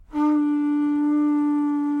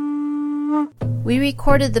We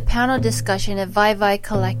recorded the panel discussion at Vai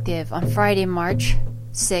Collective on Friday, March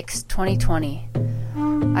 6, 2020.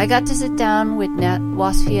 I got to sit down with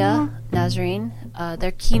Wasfia Nazarene,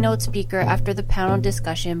 their keynote speaker, after the panel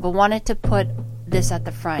discussion, but wanted to put this at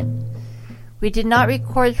the front. We did not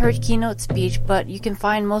record her keynote speech, but you can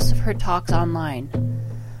find most of her talks online.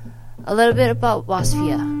 A little bit about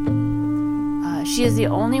Wasfia. She is the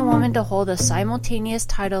only woman to hold the simultaneous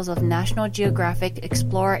titles of National Geographic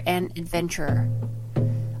Explorer and Adventurer.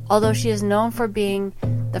 Although she is known for being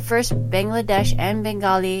the first Bangladesh and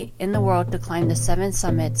Bengali in the world to climb the 7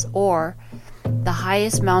 summits, or the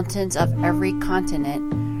highest mountains of every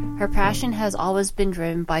continent, her passion has always been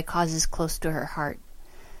driven by causes close to her heart.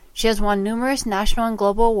 She has won numerous national and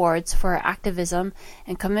global awards for her activism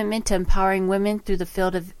and commitment to empowering women through the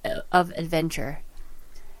field of adventure.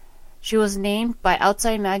 She was named by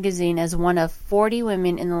Outside Magazine as one of 40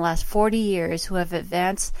 women in the last 40 years who have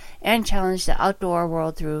advanced and challenged the outdoor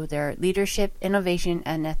world through their leadership, innovation,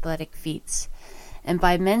 and athletic feats, and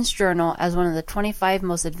by Men's Journal as one of the 25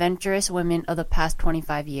 most adventurous women of the past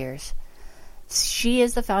 25 years. She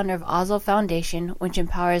is the founder of Oslo Foundation, which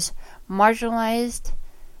empowers marginalized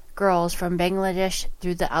girls from Bangladesh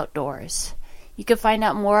through the outdoors. You can find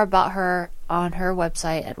out more about her on her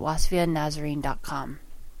website at wasfianazarene.com.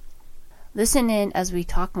 Listen in as we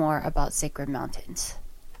talk more about sacred mountains.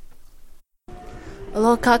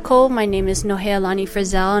 Aloha kako, my name is Nohealani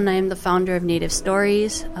Frizzell and I am the founder of Native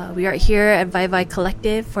Stories. We are here at Vai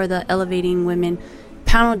Collective for the Elevating Women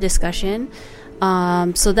panel discussion.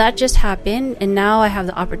 So that just happened, and now I have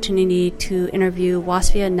the opportunity to interview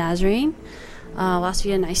Wasfia Nazarene.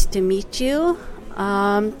 Wasfia, nice to meet you.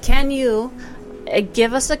 Can you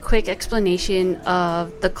give us a quick explanation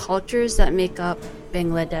of the cultures that make up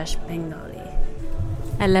Bangladesh Bengali?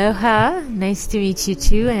 Aloha, nice to meet you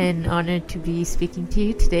too, and honored to be speaking to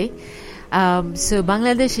you today. So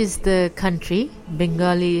Bangladesh is the country,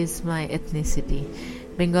 Bengali is my ethnicity.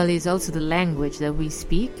 Bengali is also the language that we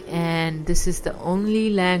speak, and this is the only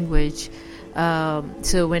language.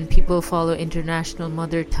 So when people follow International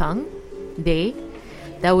Mother Tongue Day,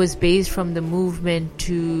 that was based from the movement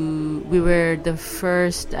we were the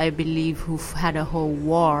first, I believe, who had a whole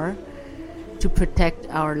war to protect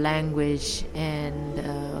our language, and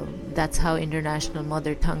that's how International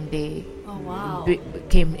Mother Tongue Day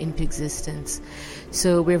came into existence.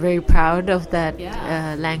 So we're very proud of that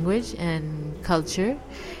language and culture,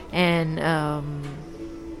 and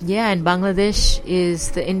and Bangladesh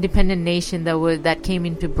is the independent nation that came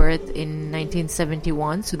into birth in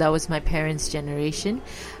 1971. So that was my parents' generation,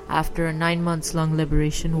 after a 9 months long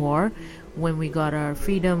liberation war, when we got our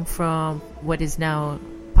freedom from what is now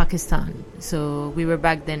Pakistan. So we were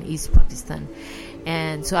back then East Pakistan.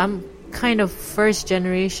 And so I'm kind of first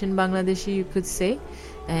generation Bangladeshi, you could say.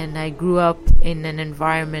 And I grew up in an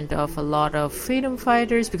environment of a lot of freedom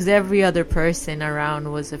fighters, because every other person around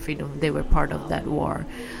was they were part of that war.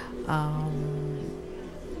 But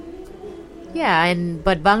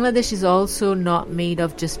Bangladesh is also not made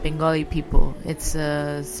of just Bengali people. It's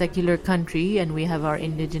a secular country, and we have our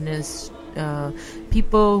indigenous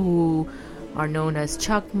people who are known as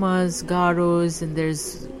Chakmas, Garos, and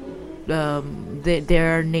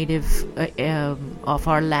they're native of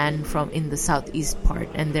our land from in the southeast part,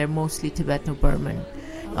 and they're mostly Tibeto-Burman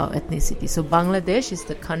ethnicity. So Bangladesh is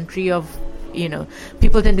the country of,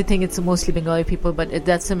 people tend to think it's mostly Bengali people, but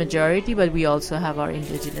that's the majority, but we also have our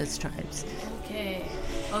indigenous tribes.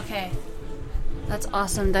 Okay. That's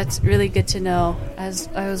awesome. That's really good to know. As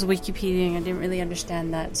I was Wikipediaing, I didn't really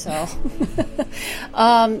understand that. So,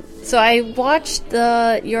 so I watched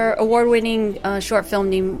your award-winning short film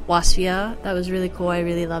named Wasfia. That was really cool. I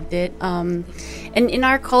really loved it. And in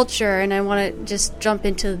our culture, and I want to just jump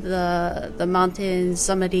into the mountains,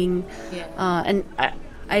 summiting. And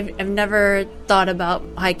I've never thought about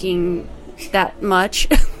hiking that much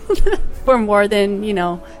for more than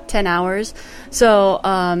 10 hours. So.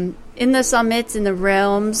 In the summits, in the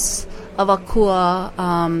realms of Akua,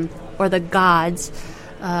 or the gods,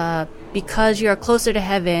 because you're closer to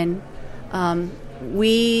heaven,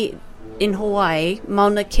 we in Hawaii,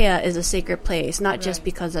 Mauna Kea is a sacred place, not just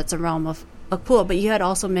because that's a realm of Akua, but you had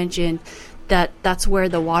also mentioned that that's where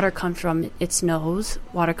the water comes from. It snows,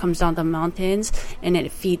 water comes down the mountains, and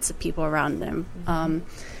it feeds the people around them.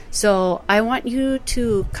 So I want you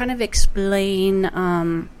to kind of explain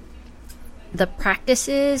the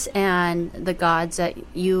practices and the gods that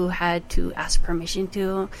you had to ask permission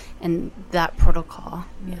to, and that protocol.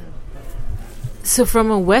 So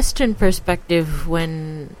from a Western perspective,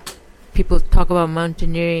 when people talk about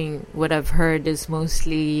mountaineering, what I've heard is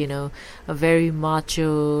mostly, a very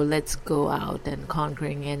macho, let's go out and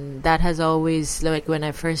conquering. And that has always, like when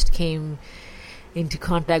I first came into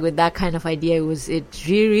contact with that kind of idea, it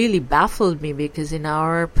really baffled me, because in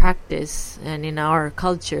our practice and in our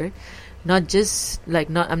culture, not just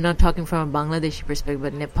I'm not talking from a Bangladeshi perspective,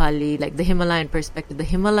 but Nepali, like the Himalayan perspective. The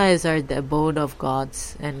Himalayas are the abode of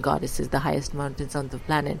gods and goddesses, the highest mountains on the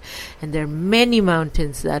planet, and there are many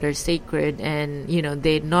mountains that are sacred, and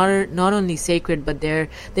they not only sacred, but the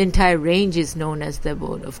entire range is known as the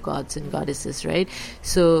abode of gods and goddesses, right?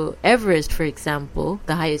 So Everest, for example,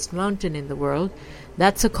 the highest mountain in the world,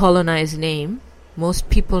 that's a colonized name. Most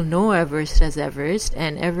people know Everest as Everest,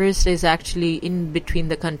 and Everest is actually in between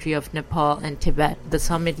the country of Nepal and Tibet. The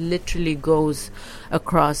summit literally goes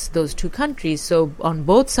across those two countries. So on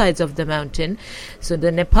both sides of the mountain, so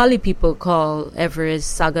the Nepali people call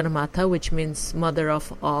Everest Sagarmatha, which means mother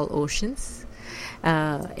of all oceans.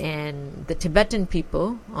 And the Tibetan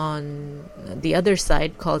people on the other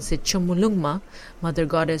side calls it Chomolungma, mother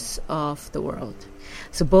goddess of the world.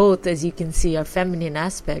 So both, as you can see, are feminine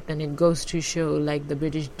aspect, and it goes to show, like the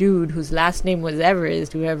British dude whose last name was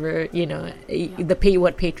Everest, whoever,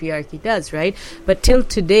 what patriarchy does, right? But till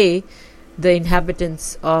today, the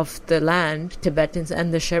inhabitants of the land, Tibetans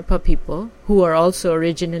and the Sherpa people, who are also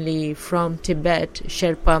originally from Tibet,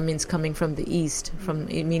 Sherpa means coming from the east,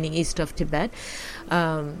 meaning east of Tibet,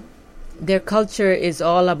 their culture is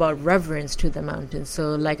all about reverence to the mountains.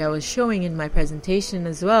 So like I was showing in my presentation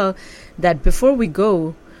as well, that before we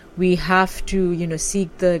go, we have to,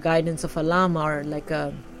 seek the guidance of a lama, or like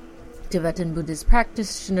a Tibetan Buddhist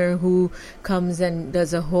practitioner who comes and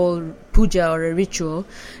does a whole puja or a ritual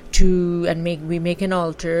we make an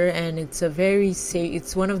altar, and it's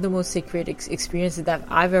it's one of the most sacred experiences that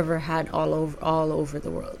I've ever had all over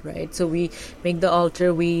the world, right? So we make the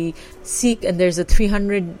altar, we seek, and there's a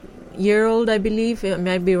 300-year-old, I believe, I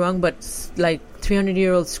might be wrong, but like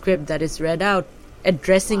 300-year-old script that is read out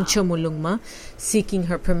addressing Chomolungma, seeking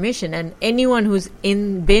her permission. And anyone who's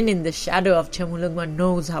been in the shadow of Chomolungma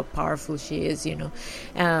knows how powerful she is.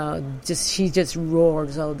 She just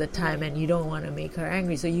roars all the time, and you don't want to make her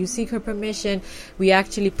angry. So you seek her permission. We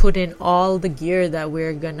actually put in all the gear that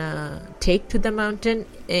we're gonna take to the mountain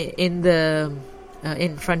in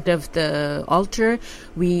front of the altar.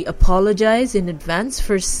 We apologize in advance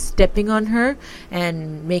for stepping on her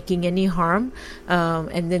and making any harm,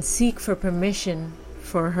 and then seek for permission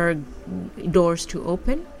for her doors to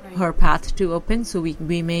open, her path to open, so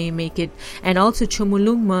we may make it. And also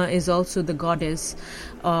Chomolungma is also the goddess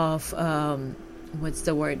of abundance.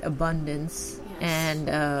 Yes.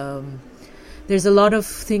 And there's a lot of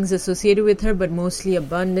things associated with her, but mostly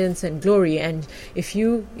abundance and glory. And if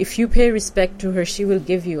you pay respect to her, she will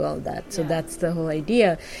give you all that. So that's the whole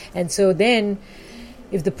idea. And so then,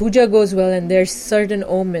 if the puja goes well, and there's certain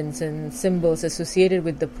omens and symbols associated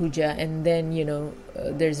with the puja, and then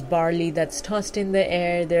there's barley that's tossed in the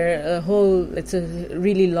air. It's a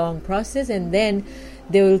really long process, and then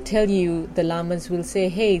they will tell you, the lamas will say,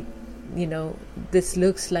 hey, this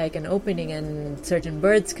looks like an opening, and certain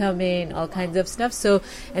birds come in, all kinds of stuff. So,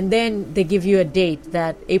 and then they give you a date,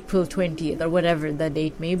 that April 20th or whatever the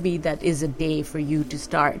date may be, that is a day for you to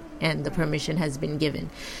start, and the permission has been given.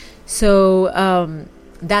 So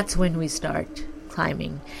that's when we start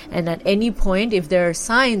climbing. And at any point, if there are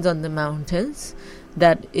signs on the mountains,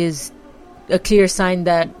 that is a clear sign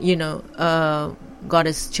that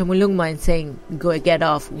Goddess Chomolungma is saying, go get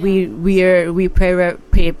off. We pay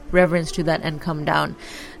reverence to that and come down.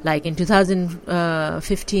 Like in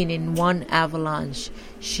 2015, in one avalanche,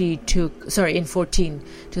 in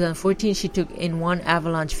 2014, she took in one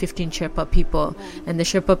avalanche 15 Sherpa people, and the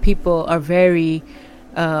Sherpa people are very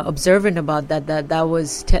observant about that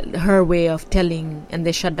was her way of telling, and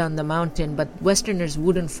they shut down the mountain. But Westerners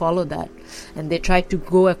wouldn't follow that, and they tried to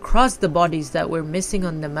go across the bodies that were missing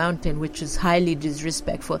on the mountain, which is highly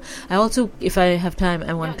disrespectful. I also, if I have time,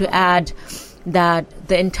 I want to add that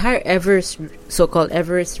the entire so-called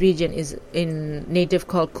Everest region is in native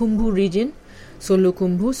called Khumbu region. Solo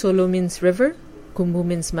Khumbu, Solo means river, Khumbu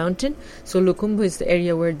means mountain. Solo Khumbu is the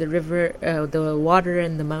area where the river, the water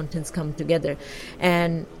and the mountains come together.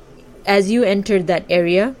 And as you enter that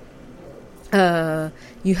area,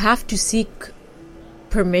 you have to seek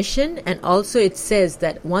permission, and also it says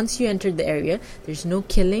that once you enter the area, there's no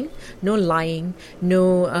killing, no lying,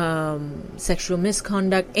 no sexual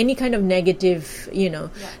misconduct, any kind of negative,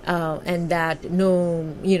 and that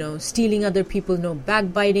no, stealing other people, no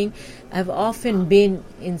backbiting. I've often been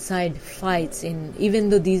inside fights, even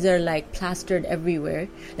though these are like plastered everywhere.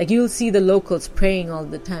 Like you'll see the locals praying all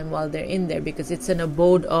the time while they're in there because it's an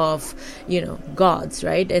abode of, gods,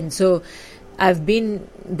 right? And so I've been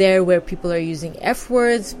there where people are using F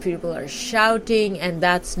words, people are shouting, and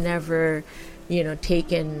that's never,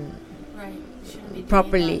 taken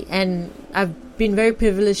properly. And I've been very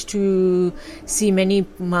privileged to see many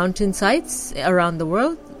mountain sites around the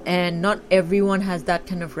world, and not everyone has that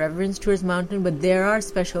kind of reverence towards mountain, but there are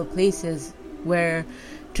special places where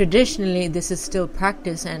traditionally this is still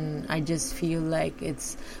practiced, and I just feel like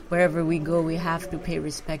it's wherever we go, we have to pay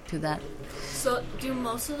respect to that. So do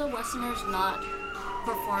most of the Westerners not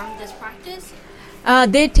perform this practice?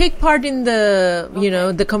 They take part in the,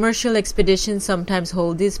 the commercial expeditions sometimes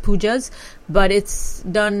hold these pujas, but it's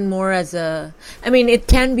done more as it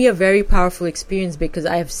can be a very powerful experience because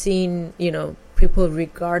I have seen, people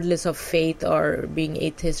regardless of faith or being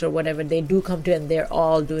atheist or whatever, they do come to it and they're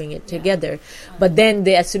all doing it together. But then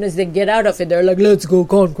as soon as they get out of it, they're like, let's go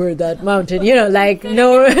conquer that mountain, no, they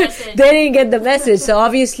didn't get the message. So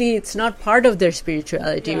obviously it's not part of their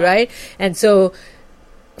spirituality, right? And so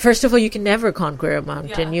first of all, you can never conquer a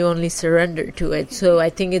mountain. You only surrender to it. So I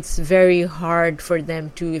think it's very hard for them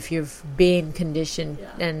to, if you've been conditioned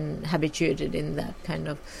and habituated in that kind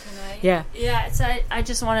of... Yeah. So I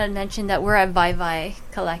just want to mention that we're at Vai Vai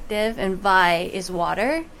Collective, and Vai is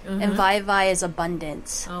water, and Vai Vai is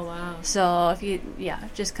abundance. Oh, wow. So if you,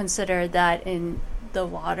 just consider that in the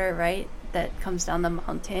water, right, that comes down the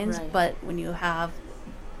mountains. Right. But when you have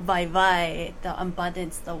Vai Vai, the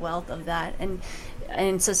abundance, the wealth of that, and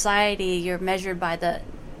in society, you're measured by the,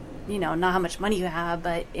 not how much money you have,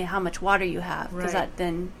 but how much water you have, because that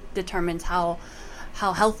then determines how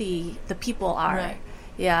healthy the people are. Right.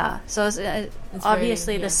 Yeah, so it's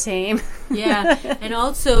obviously the same. And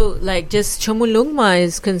also, just Chomolungma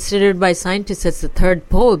is considered by scientists as the third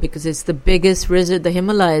pole because it's the biggest reservoir. The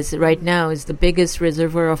Himalayas right now is the biggest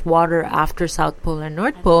reservoir of water after South Pole and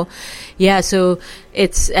North Pole. Yeah, so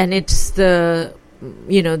it's the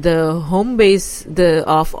the home base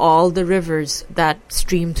of all the rivers that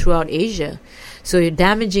stream throughout Asia. So you're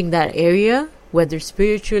damaging that area, whether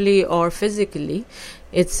spiritually or physically.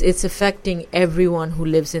 It's affecting everyone who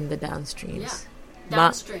lives in the downstreams.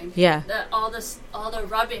 Downstream. All the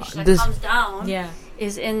rubbish that comes down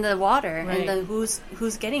is in the water, right. And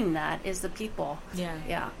who's getting that is the people.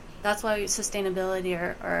 That's why sustainability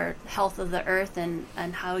or health of the earth and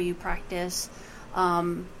how you practice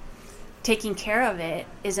taking care of it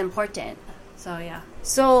is important.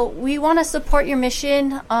 So we want to support your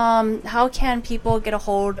mission. How can people get a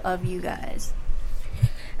hold of you guys?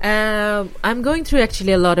 I'm going through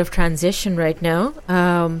actually a lot of transition right now.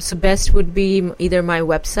 So best would be either my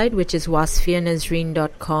website, which is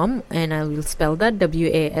wasfianazreen.com, and I will spell that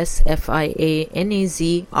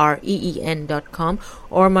WASFIANAZREEN.com,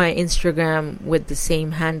 or my Instagram with the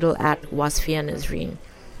same handle at wasfianazreen.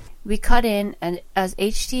 We cut in and as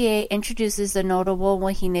HTA introduces the notable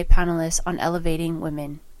Wahine panelists on elevating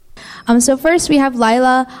women. So first we have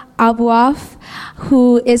Laila Abouaf,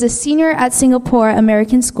 who is a senior at Singapore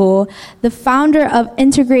American School, the founder of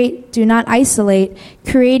Integrate, Do Not Isolate,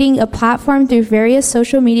 creating a platform through various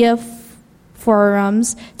social media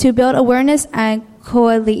forums to build awareness and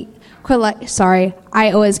sorry,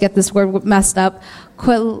 I always get this word messed up.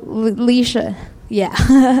 Coalition.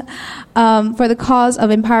 For the cause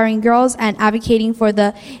of empowering girls and advocating for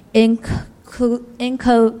the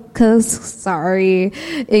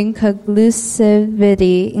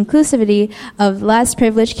inclusivity of less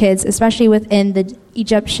privileged kids, especially within the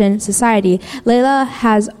Egyptian society. Laila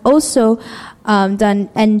has also done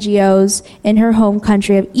NGOs in her home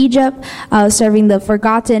country of Egypt, serving the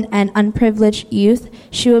forgotten and unprivileged youth.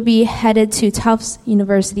 She will be headed to Tufts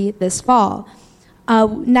University this fall.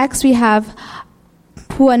 Next, we have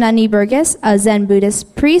Puanani Burgess, a Zen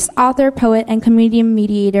Buddhist priest, author, poet, and community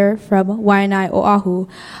mediator from Waianae, Oahu,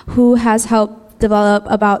 who has helped develop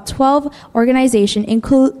about 12 organizations,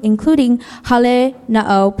 including Hale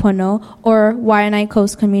Na'o Pono, or Waianae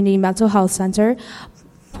Coast Community Mental Health Center.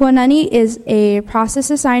 Puanani is a process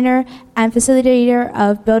designer and facilitator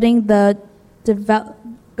of building the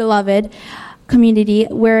beloved community,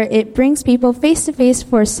 where it brings people face to face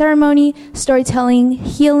for ceremony, storytelling,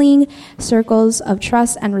 healing, circles of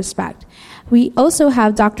trust and respect. We also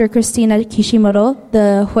have Dr. Christina Kishimoto,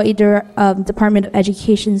 the Hawaii Department of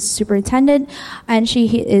Education superintendent, and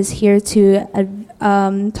she is here to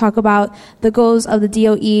talk about the goals of the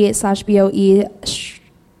DOE/BOE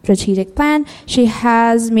strategic plan. She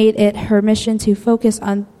has made it her mission to focus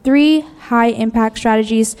on 3 high-impact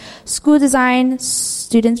strategies: school design,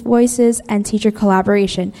 student voices, and teacher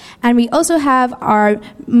collaboration. And we also have our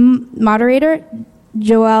moderator,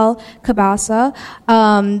 Joelle Cabasa,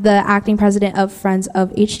 the acting president of Friends of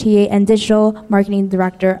HTA and digital marketing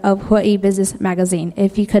director of Hawaii Business Magazine.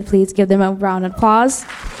 If you could please give them a round of applause.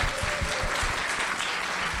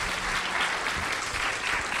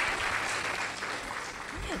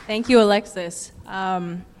 Thank you, Alexis.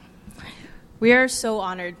 We are so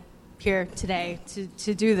honored here today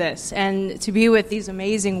to do this and to be with these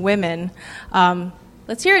amazing women.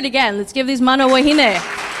 Let's hear it again. Let's give these Mana Wahine a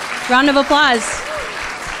round of applause.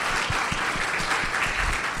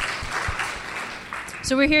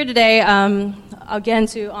 So we're here today, again,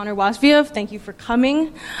 to honor Wasvia. Thank you for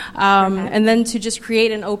coming. And then to just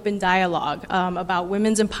create an open dialogue about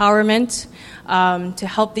women's empowerment, to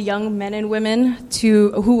help the young men and women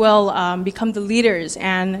who will become the leaders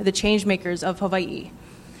and the change makers of Hawaii.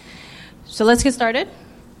 So let's get started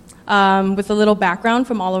with a little background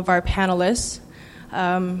from all of our panelists.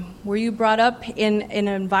 Were you brought up in an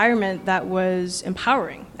environment that was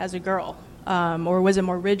empowering as a girl? Or was it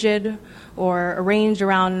more rigid or arranged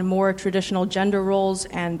around more traditional gender roles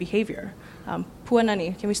and behavior?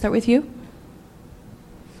 Puanani, can we start with you?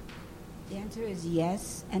 The answer is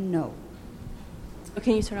yes and no. Oh,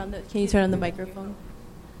 can you turn on the microphone?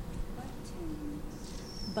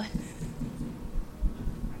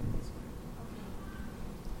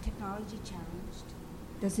 Technology challenged.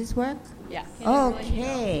 Does this work? Yeah.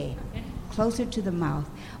 Okay. Closer to the mouth.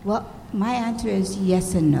 Well, my answer is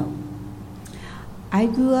yes and no. I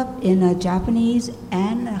grew up in a Japanese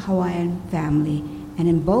and a Hawaiian family, and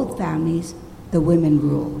in both families, the women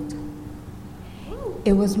ruled.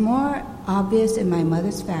 It was more obvious in my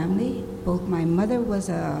mother's family. Both my mother was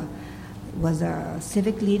a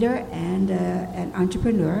civic leader and an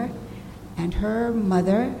entrepreneur, and her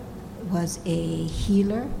mother was a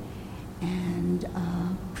healer and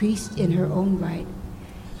a priest in her own right.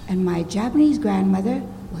 And my Japanese grandmother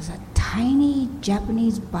was a tiny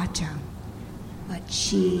Japanese bachang, but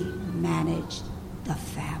she managed the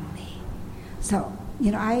family. So,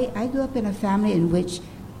 I grew up in a family in which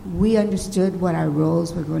we understood what our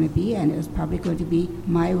roles were going to be, and it was probably going to be,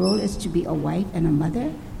 my role is to be a wife and a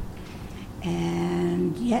mother.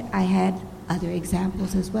 And yet I had other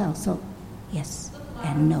examples as well. So, yes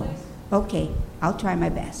and no. Okay, I'll try my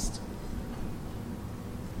best.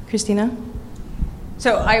 Christina?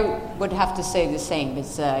 So I would have to say the same.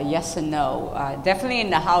 It's yes and no. Definitely in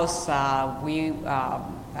the house, we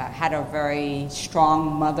had a very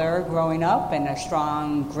strong mother growing up and a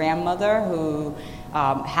strong grandmother who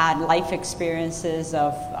had life experiences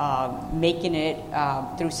of making it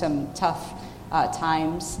through some tough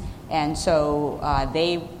times. And so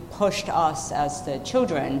they pushed us as the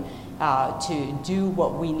children to do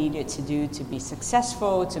what we needed to do to be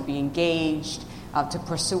successful, to be engaged, to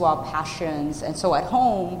pursue our passions. And so at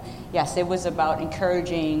home, yes, it was about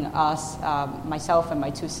encouraging us, myself and my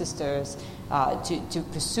 2 sisters, to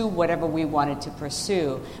pursue whatever we wanted to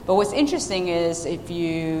pursue. But what's interesting is if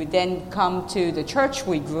you then come to the church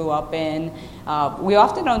we grew up in, we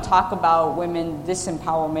often don't talk about women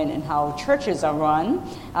disempowerment and how churches are run.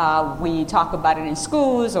 We talk about it in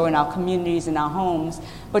schools or in our communities, in our homes.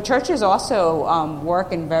 But churches also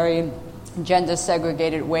work in very gender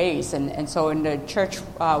segregated ways, and so in the church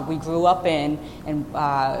we grew up in, and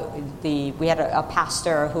we had a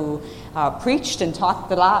pastor who preached and talked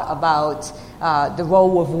a lot about the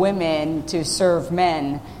role of women to serve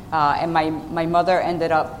men, and my mother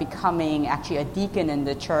ended up becoming actually a deacon in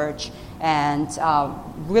the church, and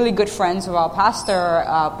really good friends with our pastor,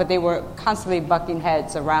 but they were constantly bucking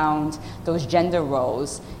heads around those gender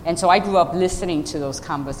roles, and so I grew up listening to those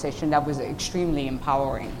conversations. That was extremely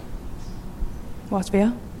empowering.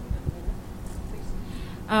 Wasvia?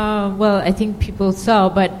 Well, I think people saw,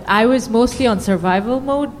 but I was mostly on survival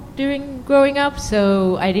mode during growing up,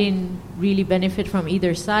 so I didn't really benefit from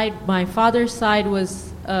either side. My father's side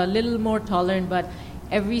was a little more tolerant, but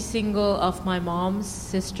every single of my mom's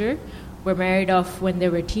sister were married off when they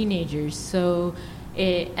were teenagers. So,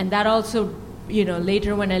 and that also,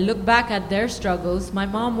 later when I look back at their struggles, my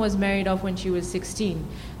mom was married off when she was 16.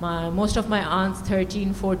 Most of my aunts,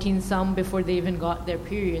 13, 14, some before they even got their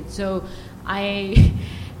period. So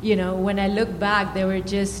when I look back, they were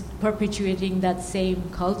just perpetuating that same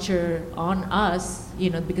culture on us,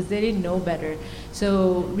 because they didn't know better.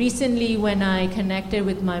 So recently when I connected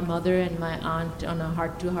with my mother and my aunt on a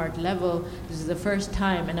heart-to-heart level, this is the first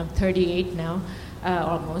time, and I'm 38 now,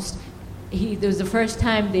 almost, There was the first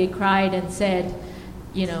time they cried and said,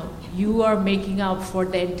 you know, you are making up for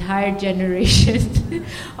the entire generation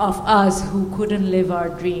of us who couldn't live our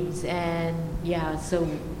dreams. And so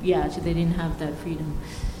they didn't have that freedom.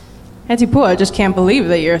 Auntie Pua just can't believe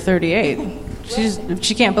that you're 38.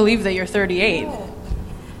 She can't believe that you're 38.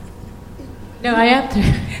 No, I am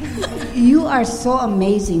 30. You are so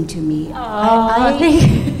amazing to me. I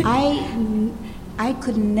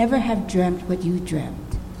could never have dreamt what you dreamt.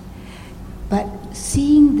 But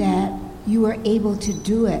seeing that you were able to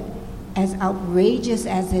do it, as outrageous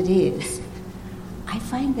as it is, I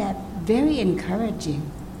find that very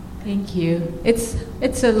encouraging. Thank you.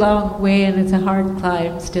 It's a long way and it's a hard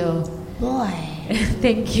climb still. Boy.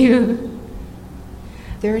 Thank you.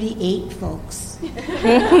 38, folks.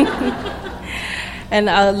 And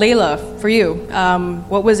Layla, for you,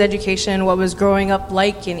 what was education, what was growing up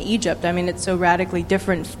like in Egypt? I mean, it's so radically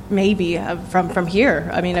different maybe from here.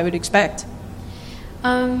 I mean, I would expect. So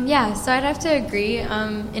I'd have to agree.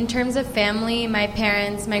 In terms of family, my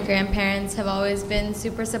parents, my grandparents have always been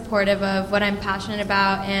super supportive of what I'm passionate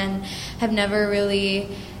about and have never really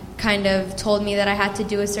kind of told me that I had to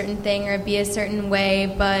do a certain thing or be a certain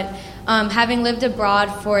way. But having lived abroad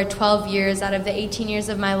for 12 years out of the 18 years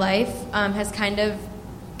of my life has kind of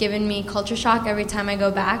given me culture shock every time I go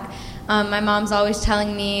back. My mom's always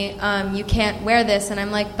telling me, you can't wear this. And I'm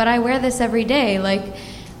like, but I wear this every day. Like,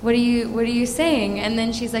 what are you saying? And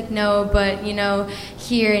then she's like, no, but you know,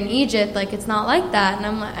 here in Egypt, like it's not like that.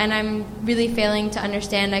 And I'm really failing to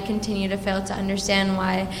understand. I continue to fail to understand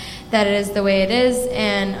why that it is the way it is.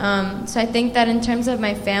 And so I think that in terms of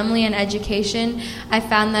my family and education, I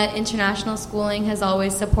found that international schooling has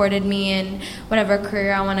always supported me in whatever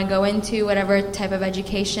career I want to go into, whatever type of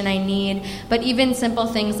education I need. But even simple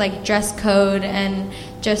things like dress code and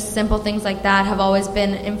just simple things like that have always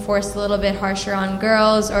been enforced a little bit harsher on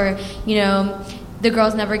girls, or, you know, the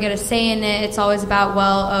girls never get a say in it. It's always about,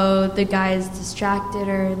 well, oh, the guy's distracted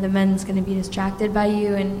or the men's going to be distracted by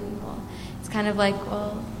you. And well, it's kind of like,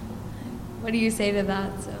 well, what do you say to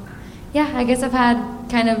that? So, yeah, I guess I've had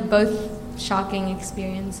kind of both shocking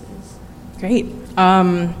experiences. Great.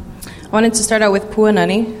 I wanted to start out with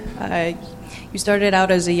Puanani. You started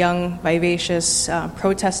out as a young, vivacious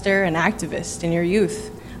protester and activist in your youth.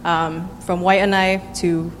 From Waianae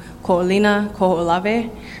to Ko'olina, Ko'olave,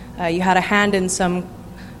 you had a hand in some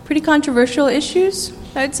pretty controversial issues,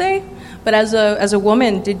 I'd say. But as a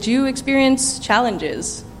woman, did you experience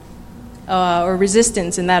challenges or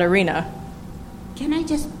resistance in that arena? Can I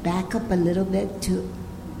just back up a little bit to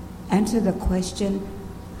answer the question,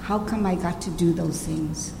 how come I got to do those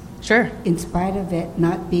things? Sure. In spite of it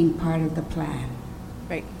not being part of the plan.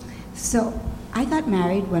 Right. So I got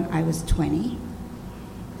married when I was 20,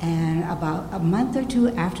 and about a month or two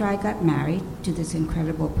after I got married to this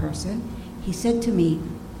incredible person, he said to me,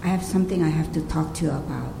 I have something I have to talk to you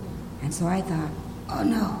about. And so I thought, oh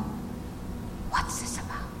no, what's this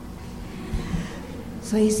about?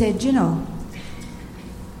 So he said, you know,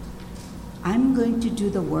 I'm going to do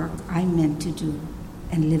the work I meant to do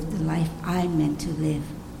and live the life I meant to live.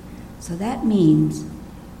 So that means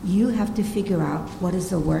you have to figure out what is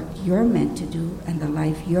the work you're meant to do and the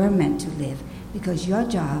life you're meant to live, because your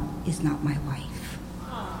job is not my wife.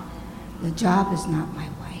 Your job is not my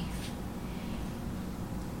wife.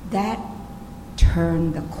 That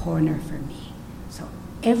turned the corner for me. So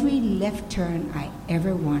every left turn I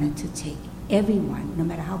ever wanted to take, everyone, no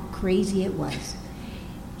matter how crazy it was,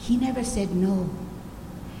 he never said no.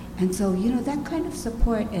 And so, you know, that kind of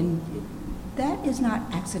support, and that is not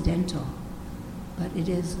accidental, but it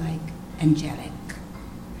is like angelic.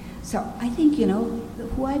 So I think, you know,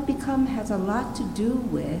 who I've become has a lot to do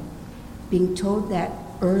with being told that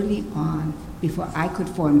early on, before I could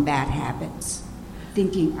form bad habits,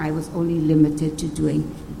 thinking I was only limited to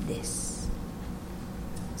doing this.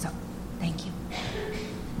 So, thank you.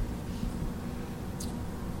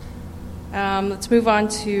 Let's move on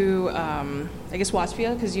to, I guess,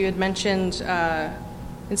 Wasfia, because you had mentioned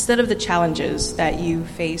instead of the challenges that you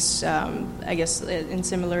face, I guess, and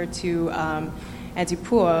similar to Auntie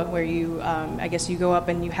Pua, where you, I guess, you go up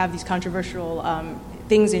and you have these controversial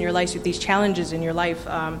things in your life, with these challenges in your life.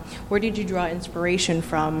 Where did you draw inspiration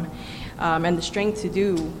from and the strength to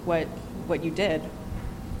do what you did?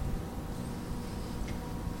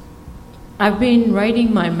 I've been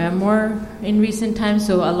writing my memoir in recent times,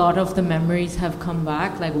 so a lot of the memories have come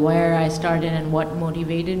back, like where I started and what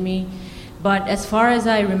motivated me. But as far as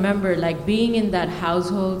I remember, like being in that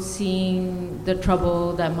household, seeing the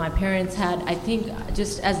trouble that my parents had, I think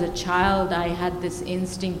just as a child, I had this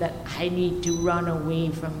instinct that I need to run away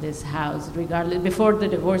from this house, regardless, before the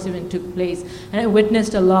divorce even took place. And I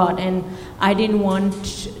witnessed a lot, and I didn't want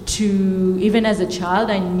to, even as a child,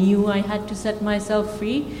 I knew I had to set myself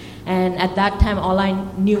free. And at that time, all I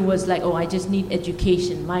knew was like, oh, I just need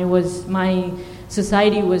education. My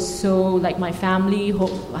society was so, like my family,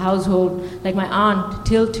 household, like my aunt,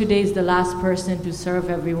 till today is the last person to serve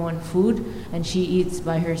everyone food, and she eats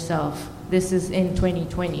by herself. This is in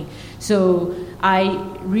 2020. So I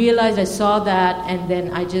realized, I saw that, and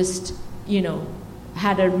then I just,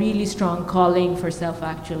 had a really strong calling for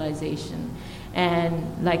self-actualization.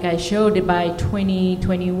 And like I showed it, by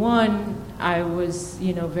 2021, I was,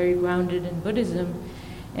 very grounded in Buddhism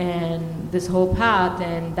and this whole path,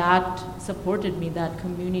 and that supported me, that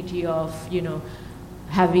community of,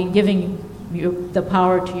 giving you the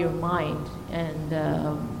power to your mind. And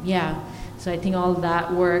so I think all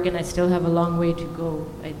that work, and I still have a long way to go,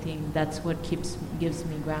 I think that's what gives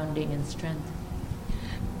me grounding and strength.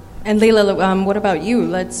 And Layla, what about you?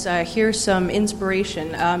 Let's hear some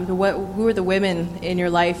inspiration. Who are the women in your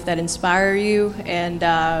life that inspire you, and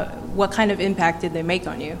what kind of impact did they make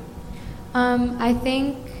on you? I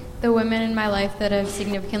think the women in my life that have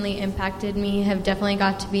significantly impacted me have definitely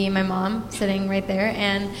got to be my mom, sitting right there,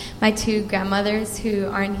 and my two grandmothers who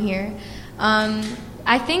aren't here.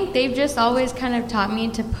 I think they've just always kind of taught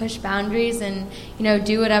me to push boundaries and,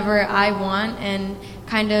 do whatever I want, and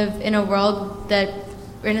kind of in a world that,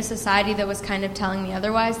 in a society that was kind of telling me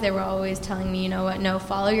otherwise. They were always telling me, no,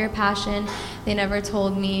 follow your passion. They never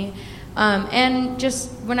told me. And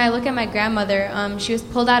just when I look at my grandmother, she was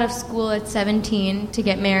pulled out of school at 17 to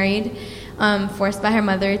get married, forced by her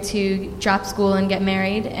mother to drop school and get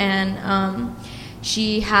married. And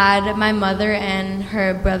she had my mother and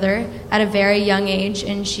her brother at a very young age,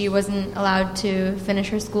 and she wasn't allowed to finish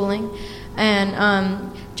her schooling.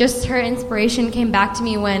 And just her inspiration came back to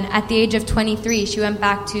me when, at the age of 23, she went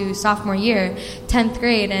back to sophomore year, 10th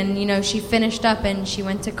grade, and, she finished up and she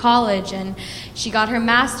went to college and she got her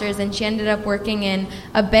master's, and she ended up working in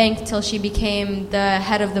a bank till she became the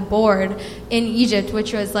head of the board in Egypt,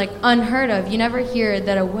 which was, like, unheard of. You never hear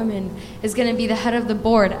that a woman is going to be the head of the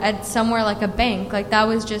board at somewhere like a bank. Like, that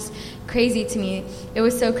was just crazy to me. It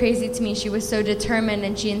was so crazy to me. She was so determined,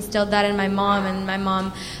 and she instilled that in my mom, and my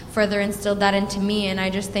mom further instilled that into me. And I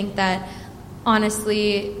just think that,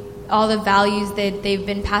 honestly, all the values that they've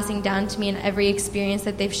been passing down to me, and every experience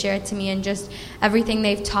that they've shared to me, and just everything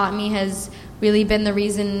they've taught me has really been the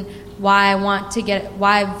reason why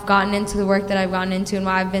I've gotten into the work that I've gotten into, and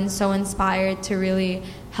why I've been so inspired to really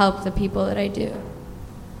help the people that I do.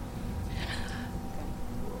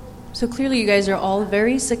 So clearly you guys are all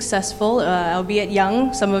very successful, albeit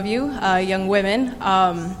young, some of you, young women,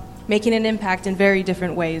 making an impact in very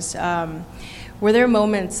different ways. Were there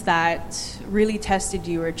moments that really tested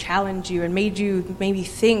you or challenged you and made you maybe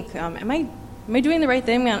think, am I doing the right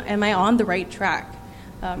thing? Am I on the right track?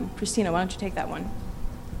 Christina, why don't you take that one?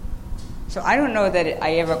 So I don't know that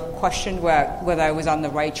I ever questioned whether I was on the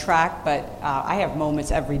right track, but I have moments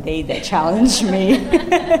every day that challenge me.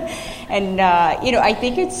 And, I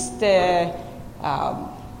think it's the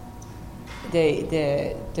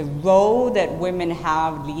role that women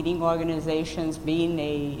have leading organizations, being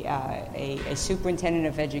a superintendent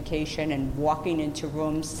of education and walking into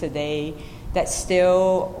rooms today that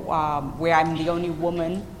still, where I'm the only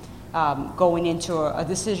woman, going into a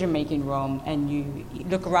decision-making room, and you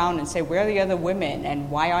look around and say, where are the other women, and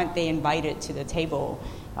why aren't they invited to the table?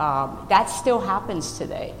 That still happens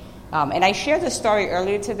today. And I shared the story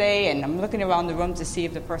earlier today, and I'm looking around the room to see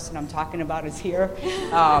if the person I'm talking about is here.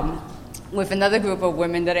 With another group of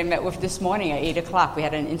women that I met with this morning at 8 o'clock. We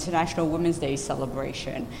had an International Women's Day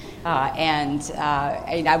celebration. And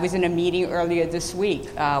I was in a meeting earlier this week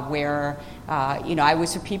where, I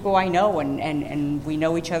was with people I know, and we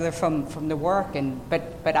know each other from the work.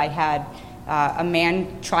 But I had a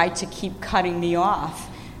man try to keep cutting me off.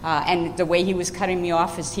 And the way he was cutting me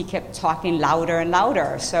off is he kept talking louder and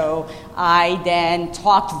louder. So I then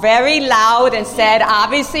talked very loud and said,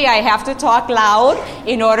 obviously I have to talk loud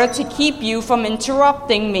in order to keep you from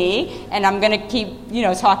interrupting me, and I'm going to keep,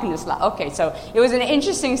 talking this loud. Okay, so it was an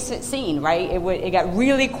interesting scene, right? It got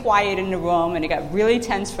really quiet in the room, and it got really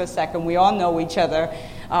tense for a second. We all know each other.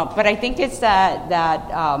 But I think it's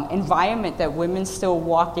that environment that women still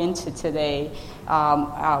walk into today,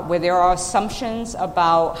 where there are assumptions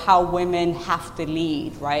about how women have to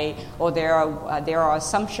lead, right? Or there are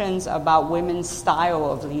assumptions about women's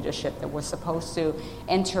style of leadership, that we're supposed to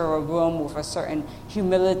enter a room with a certain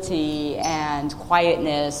humility and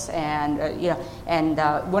quietness, and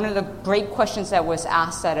one of the great questions that was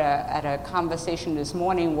asked at a conversation this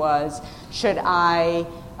morning was, should I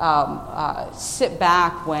sit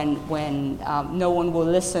back when no one will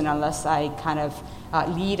listen unless I kind of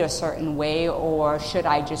lead a certain way, or should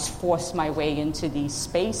I just force my way into these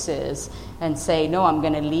spaces and say, no, I'm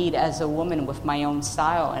going to lead as a woman with my own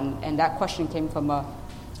style? And that question came from a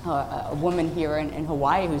woman here in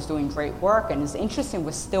Hawaii who's doing great work. And it's interesting,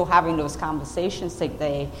 we're still having those conversations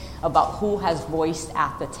today about who has voice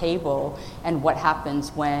at the table and what happens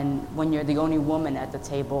when you're the only woman at the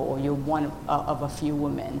table, or you're one of a few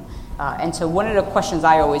women. And so one of the questions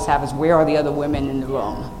I always have is, where are the other women in the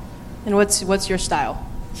room? And what's your style?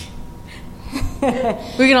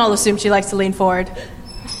 We can all assume she likes to lean forward.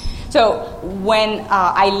 So when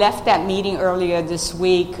I left that meeting earlier this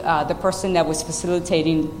week, the person that was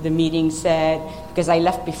facilitating the meeting said, because I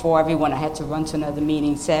left before everyone, I had to run to another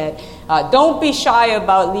meeting, said, don't be shy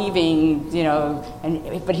about leaving,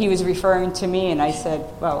 but he was referring to me, and I said,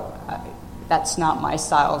 well, that's not my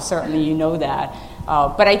style, certainly you know that.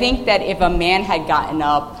 But I think that if a man had gotten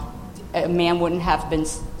up, a man wouldn't have been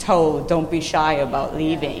told, don't be shy about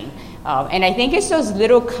leaving. And I think it's those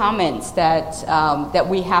little comments that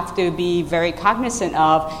we have to be very cognizant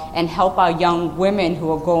of, and help our young women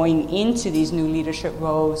who are going into these new leadership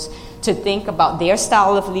roles to think about their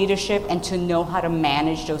style of leadership and to know how to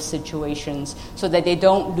manage those situations so that they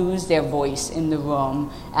don't lose their voice in the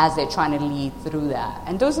room as they're trying to lead through that.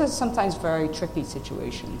 And those are sometimes very tricky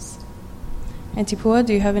situations. Auntie Pua,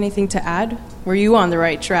 do you have anything to add? Were you on the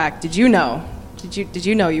right track? Did you know? Did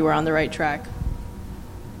you know you were on the right track?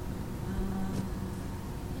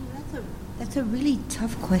 That's a really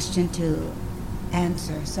tough question to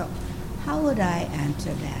answer. So, how would I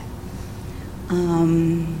answer that?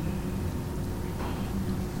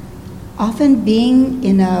 Often being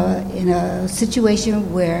in a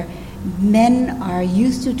situation where men are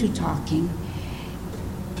used to talking,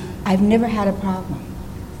 I've never had a problem.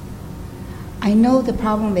 I know the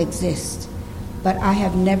problem exists, but I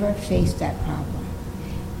have never faced that problem.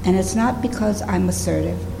 And it's not because I'm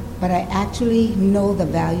assertive, but I actually know the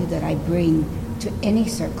value that I bring to any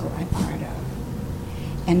circle I'm part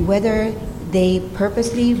of. And whether they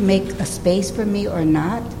purposely make a space for me or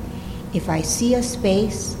not, if I see a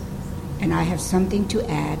space and I have something to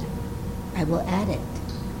add, I will add it.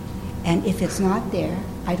 And if it's not there,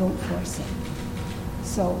 I don't force it.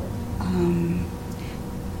 So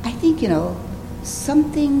I think,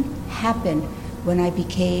 something happened when I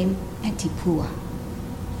became Auntie Pua.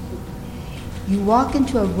 You walk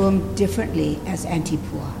into a room differently as Auntie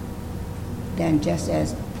Pua than just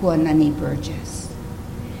as Puanani Burgess.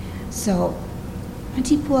 So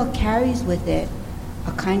Auntie Pua carries with it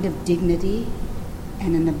a kind of dignity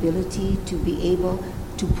and an ability to be able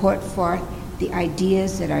to put forth the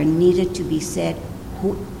ideas that are needed to be said.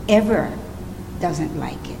 Whoever doesn't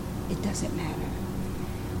like it, it doesn't matter.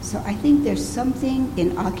 So I think there's something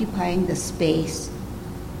in occupying the space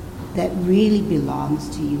that really belongs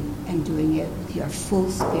to you and doing it with your full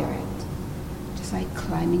spirit. Just like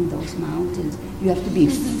climbing those mountains, you have to be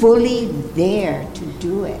fully there to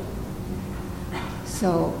do it.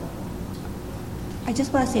 So I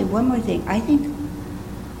just want to say one more thing. I think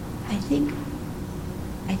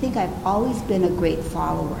I've always been a great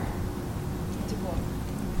follower.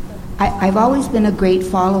 I've always been a great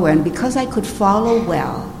follower, and because I could follow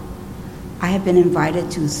well, I have been invited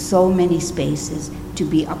to so many spaces to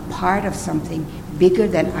be a part of something bigger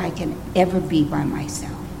than I can ever be by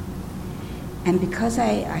myself. And because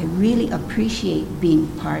I really appreciate being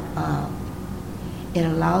part of, it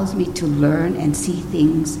allows me to learn and see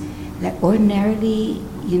things that ordinarily,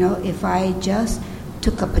 if I just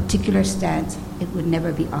took a particular stance, it would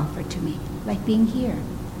never be offered to me. Like being here.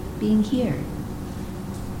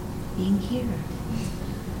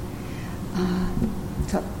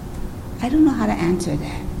 So I don't know how to answer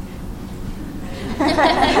that.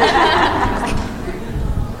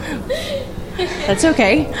 That's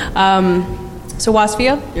okay. So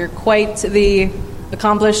Wasfia, you're quite the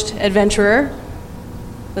accomplished adventurer.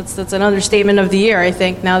 That's an understatement of the year, I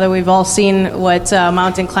think, now that we've all seen what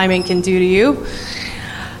mountain climbing can do to you.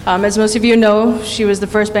 As most of you know, she was the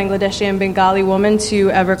first Bangladeshi and Bengali woman to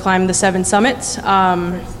ever climb the 7 summits.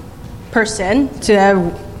 Person,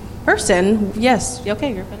 yes,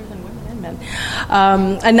 okay, you're better than women and men.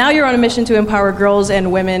 And now you're on a mission to empower girls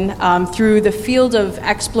and women through the field of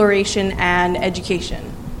exploration and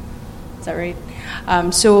education. Is that right?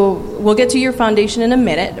 So we'll get to your foundation in a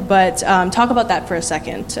minute, but talk about that for a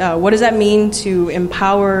second. What does that mean to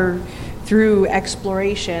empower through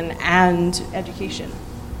exploration and education?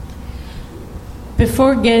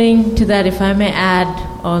 Before getting to that, if I may add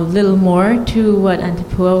a little more to what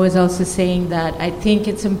Antipua was also saying, that I think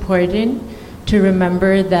it's important to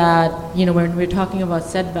remember that, when we're talking about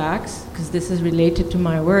setbacks, because this is related to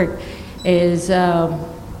my work, is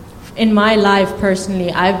in my life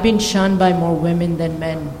personally, I've been shunned by more women than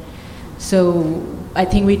men. So I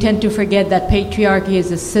think we tend to forget that patriarchy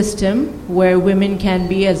is a system where women can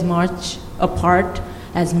be as much a part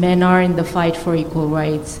as men are in the fight for equal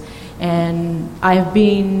rights. And I've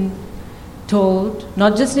been told,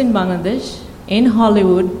 not just in Bangladesh, in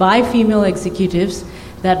Hollywood, by female executives,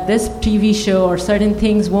 that this TV show or certain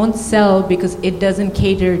things won't sell because it doesn't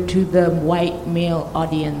cater to the white male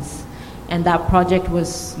audience. And that project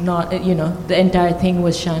was not, the entire thing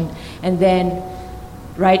was shunned. And then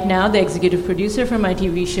right now, the executive producer for my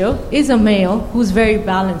TV show is a male who's very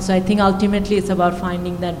balanced. So I think ultimately it's about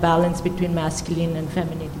finding that balance between masculine and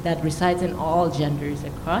femininity that resides in all genders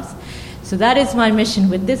across. So that is my mission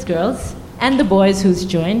with these girls and the boys who's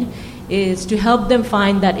joined, is to help them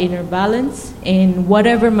find that inner balance in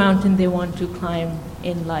whatever mountain they want to climb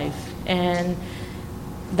in life. And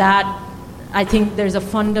that, I think there's a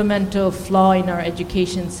fundamental flaw in our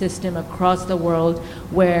education system across the world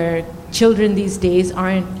where children these days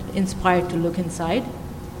aren't inspired to look inside.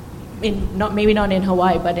 Maybe not in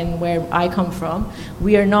Hawaii, but in where I come from,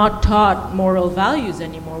 we are not taught moral values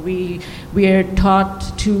anymore. We are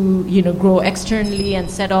taught to grow externally and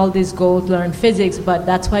set all these goals, learn physics, but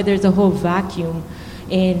that's why there's a whole vacuum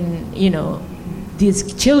in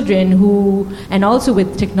these children who, and also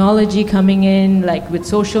with technology coming in, like with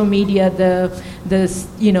social media,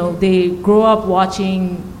 they grow up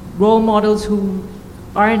watching role models who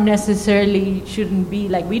shouldn't be,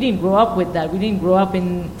 like, we didn't grow up with that. We didn't grow up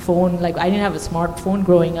in phone, like I didn't have a smartphone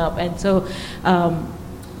growing up. And so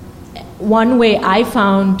one way I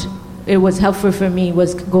found it was helpful for me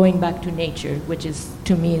was going back to nature, which is,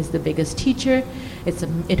 to me, is the biggest teacher.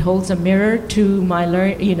 It holds a mirror to my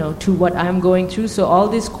to what I'm going through. So all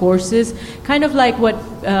these courses, kind of like what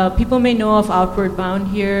people may know of Outward Bound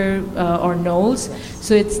here or Knowles.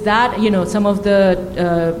 So it's that, some of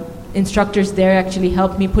the instructors there actually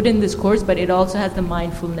helped me put in this course, but it also has the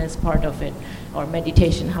mindfulness part of it, or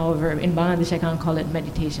meditation. However, in Bangladesh I can't call it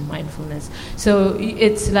meditation, mindfulness. So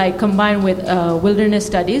it's like combined with wilderness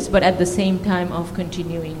studies, but at the same time of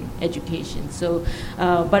continuing education. So,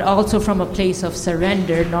 but also from a place of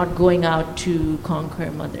surrender, not going out to conquer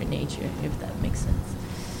Mother Nature, if that makes sense.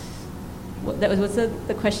 What's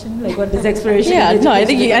the question? Like, what does exploration? Yeah, no, I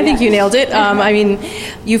think you nailed it. I mean,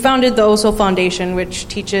 you founded the OSO Foundation, which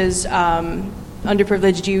teaches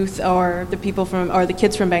underprivileged youth or the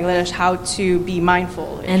kids from Bangladesh how to be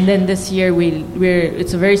mindful. And then this year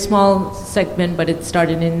it's a very small segment, but it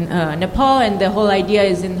started in Nepal, and the whole idea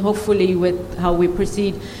is, hopefully with how we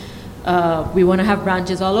proceed, we want to have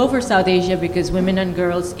branches all over South Asia, because women and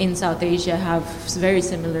girls in South Asia have very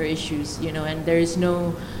similar issues, and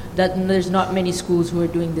there's not many schools who are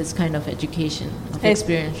doing this kind of education, of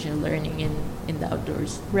experiential learning in the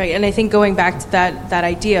outdoors. Right, and I think going back to that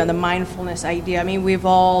idea, the mindfulness idea, I mean, we've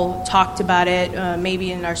all talked about it,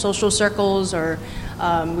 maybe in our social circles, or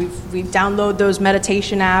we download those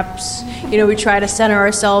meditation apps. We try to center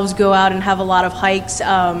ourselves, go out and have a lot of hikes,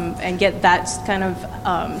 and get that kind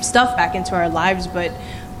of stuff back into our lives, but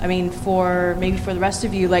I mean, for the rest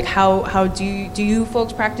of you, like how do you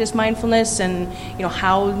folks practice mindfulness, and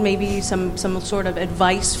how maybe some sort of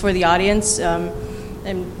advice for the audience,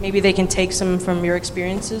 and maybe they can take some from your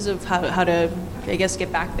experiences of how to, I guess,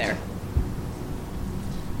 get back there.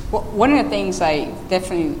 Well, one of the things I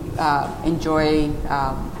definitely enjoy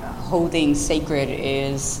holding sacred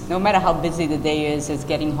is, no matter how busy the day is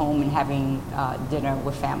getting home and having dinner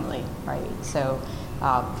with family, right? So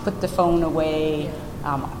put the phone away.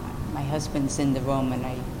 My husband's in the room, and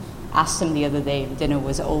I asked him the other day if dinner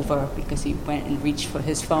was over because he went and reached for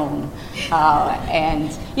his phone.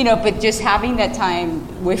 But just having that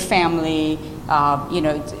time with family,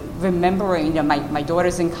 remembering, my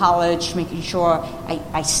daughter's in college, making sure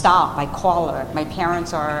I stop, I call her. My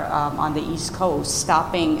parents are on the East Coast,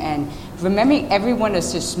 stopping and remembering everyone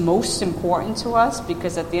is just most important to us,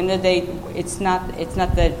 because at the end of the day, it's not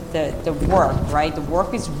the work, right? The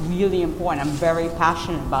work is really important. I'm very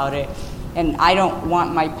passionate about it, and I don't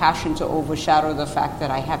want my passion to overshadow the fact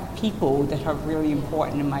that I have people that are really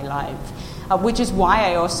important in my life, which is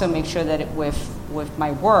why I also make sure that with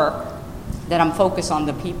my work, that I'm focused on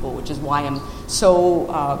the people, which is why I'm so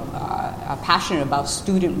passionate about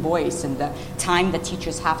student voice and the time that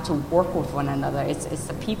teachers have to work with one another. It's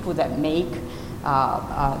the people that make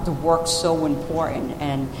the work so important,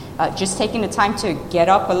 and just taking the time to get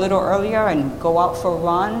up a little earlier and go out for a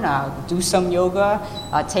run, do some yoga,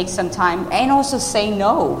 take some time, and also say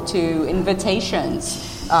no to invitations.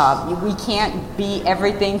 We can't be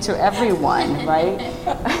everything to everyone, right?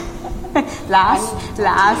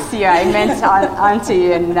 Last year I met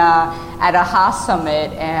Auntie at a Haas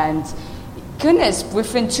Summit, and goodness,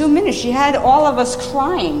 within 2 minutes she had all of us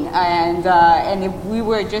crying, and we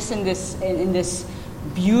were just in this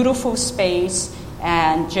beautiful space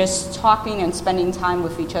and just talking and spending time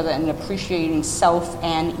with each other and appreciating self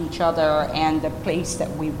and each other and the place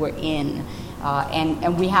that we were in,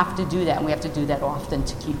 and we have to do that, and we have to do that often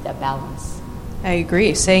to keep that balance. I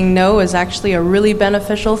agree. Saying no is actually a really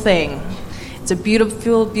beneficial thing. It's a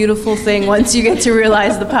beautiful, beautiful thing once you get to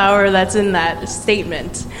realize the power that's in that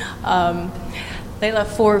statement.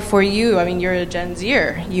 Layla, for you, I mean, you're a Gen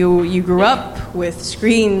Zer. You grew up with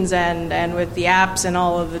screens and with the apps and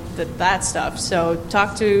all of that stuff. So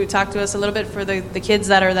talk to us a little bit for the kids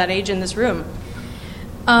that are that age in this room.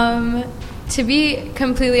 To be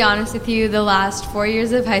completely honest with you, the last 4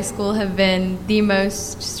 years of high school have been the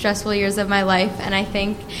most stressful years of my life, and I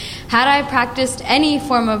think had I practiced any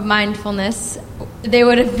form of mindfulness, they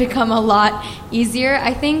would have become a lot easier.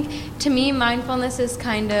 I think, to me, mindfulness is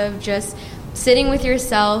kind of just sitting with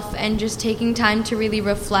yourself and just taking time to really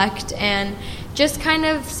reflect and just kind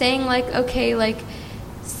of saying, like, okay, like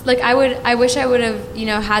I wish I would have,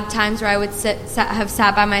 had times where I would have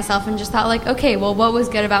sat by myself and just thought, like, okay, well, what was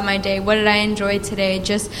good about my day? What did I enjoy today?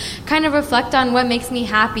 Just kind of reflect on what makes me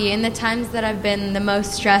happy. In the times that I've been the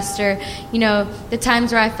most stressed, or, the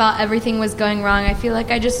times where I felt everything was going wrong, I feel like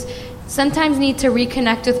I just sometimes need to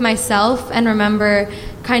reconnect with myself and remember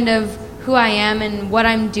kind of who I am and what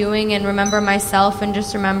I'm doing, and remember myself, and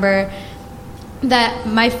just remember that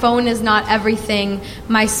my phone is not everything,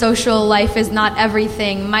 my social life is not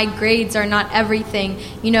everything, my grades are not everything.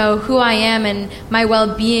 Who I am and my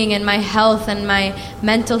well-being and my health and my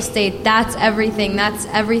mental state, that's everything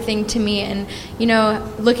to me. And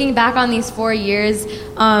looking back on these 4 years,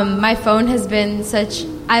 my phone has been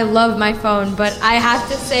I love my phone, but I have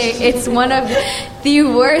to say it's one of the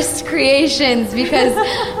worst creations, because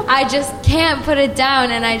I just can't put it down.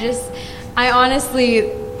 And I honestly,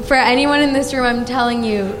 for anyone in this room, I'm telling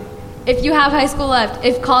you, if you have high school left,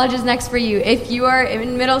 if college is next for you, if you are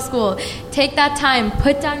in middle school, take that time,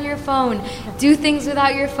 put down your phone, do things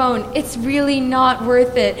without your phone. It's really not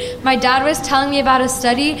worth it. My dad was telling me about a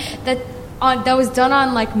study that was done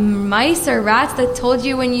on like mice or rats that told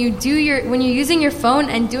you when you're using your phone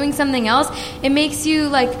and doing something else, it makes you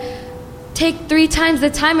like take 3 times the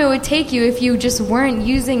time it would take you if you just weren't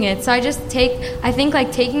using it. So I think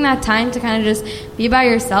taking that time to kind of just be by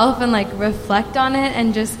yourself and like reflect on it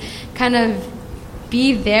and just kind of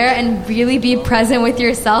be there and really be present with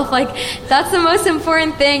yourself, like that's the most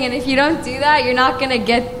important thing. And if you don't do that, you're not going to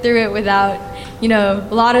get through it without, a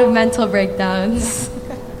lot of mental breakdowns.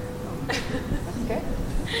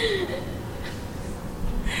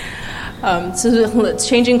 So let's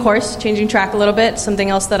changing track a little bit.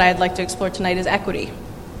 Something else that I'd like to explore tonight is equity.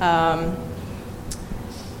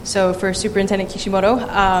 So for Superintendent Kishimoto,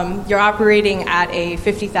 you're operating at a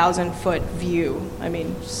 50,000-foot view,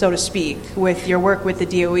 so to speak, with your work with the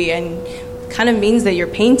DOE, and kind of means that you're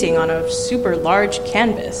painting on a super large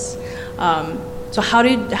canvas. So how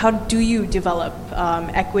do you develop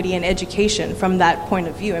equity and education from that point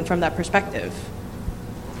of view and from that perspective?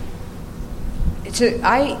 So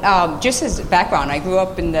just as background, I grew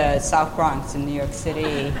up in the South Bronx in New York City,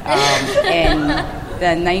 and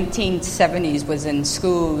the 1970s was in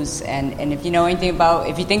schools, and if you know anything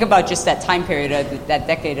if you think about just that time period, that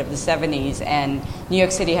decade of the 70s, and New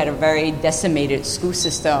York City had a very decimated school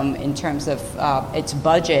system in terms of its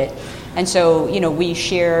budget, and so, we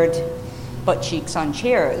shared butt cheeks on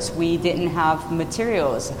chairs. We didn't have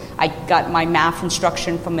materials. I got my math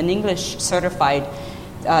instruction from an English certified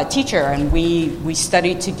teacher, and we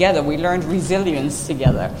studied together. We learned resilience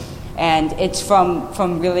together, and it's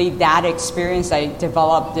from really that experience I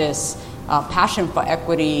developed this passion for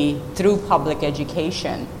equity through public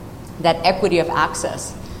education, that equity of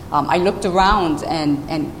access. I looked around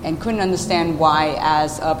and couldn't understand why,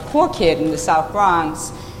 as a poor kid in the South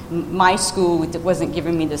Bronx, my school wasn't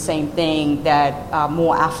giving me the same thing that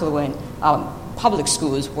more affluent public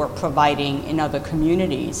schools were providing in other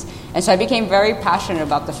communities. And so I became very passionate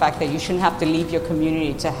about the fact that you shouldn't have to leave your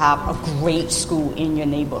community to have a great school in your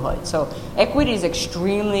neighborhood. So equity is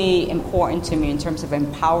extremely important to me in terms of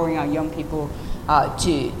empowering our young people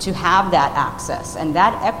to have that access. And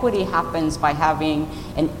that equity happens by having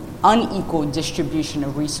an unequal distribution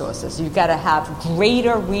of resources. You've got to have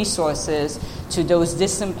greater resources to those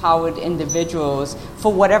disempowered individuals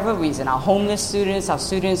for whatever reason. Our homeless students, our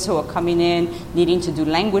students who are coming in needing to do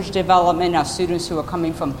language development, our students who are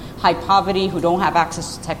coming from high poverty, who don't have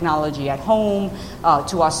access to technology at home,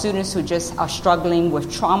 to our students who just are struggling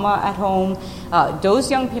with trauma at home.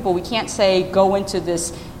 Those young people, we can't say go into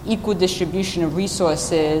this equal distribution of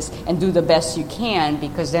resources and do the best you can,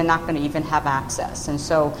 because they're not going to even have access. And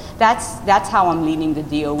so that's how I'm leading the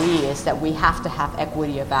DOE, is that we have to have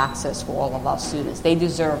equity of access for all of our students. They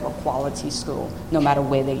deserve a quality school no matter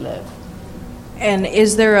where they live. And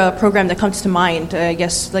is there a program that comes to mind, I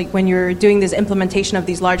guess, like when you're doing this implementation of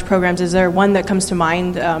these large programs, is there one that comes to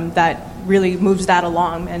mind that really moves that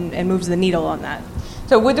along and moves the needle on that?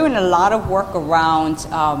 So we're doing a lot of work around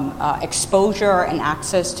exposure and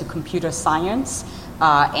access to computer science,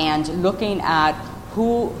 and looking at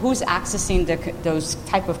who's accessing those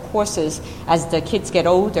type of courses as the kids get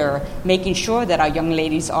older, making sure that our young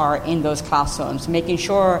ladies are in those classrooms, making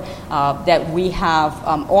sure that we have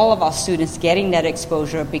all of our students getting that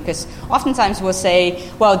exposure, because oftentimes we'll say,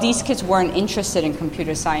 well, these kids weren't interested in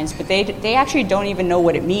computer science, but they actually don't even know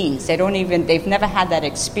what it means. They've never had that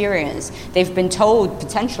experience. They've been told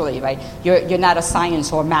potentially, right, you're not a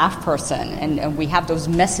science or math person, and we have those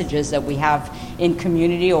messages that we have in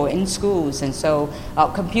community or in schools. And so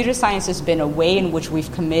computer science has been a way in which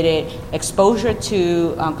we've committed exposure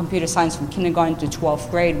to computer science from kindergarten to 12th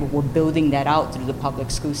grade, but we're building that out through the public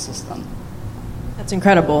school system. That's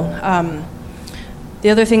incredible. The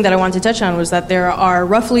other thing that I wanted to touch on was that there are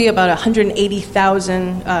roughly about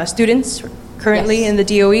 180,000 students currently in the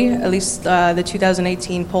DOE. At least the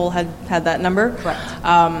 2018 poll had that number. Correct.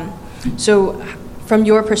 So from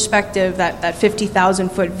your perspective, that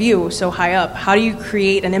 50,000-foot view so high up, how do you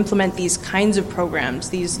create and implement these kinds of programs,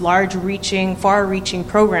 these large-reaching, far-reaching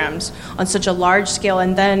programs on such a large scale,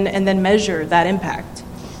 and then measure that impact?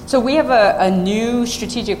 So we have a new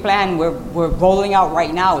strategic plan we're rolling out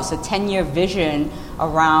right now. It's a 10-year vision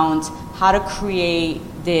around how to create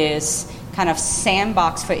this kind of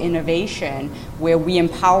sandbox for innovation, where we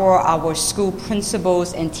empower our school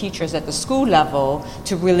principals and teachers at the school level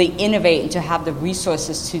to really innovate and to have the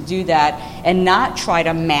resources to do that, and not try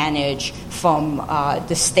to manage from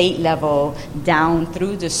the state level down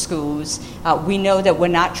through the schools. We know that we're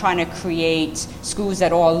not trying to create schools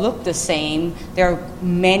that all look the same. There are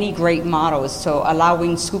many great models, so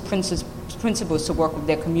allowing school principals to work with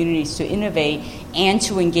their communities to innovate and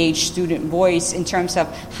to engage student voice in terms of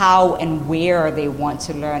how and where they want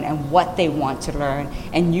to learn and what they want to learn,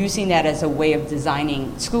 and using that as a way of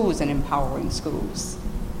designing schools and empowering schools.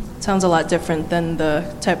 Sounds a lot different than the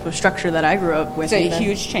type of structure that I grew up with. It's a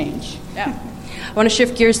huge change. Yeah. I want to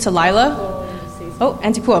shift gears to Lila. Oh,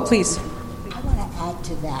 Antipua, please. I want to add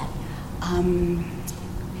to that.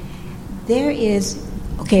 There is...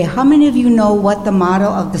 Okay, how many of you know what the motto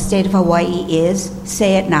of the state of Hawaii is?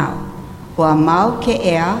 Say it now. Wa mau ke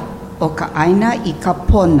ea o ka aina I ka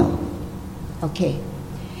pono. Okay.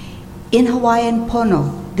 In Hawaiian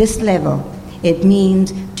pono, this level, it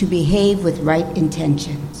means to behave with right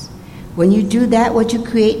intentions. When you do that, what you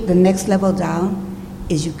create, the next level down,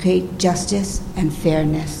 is you create justice and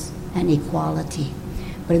fairness and equality.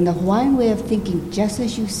 But in the Hawaiian way of thinking, just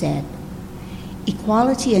as you said,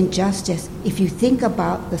 equality and justice, if you think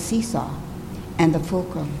about the seesaw and the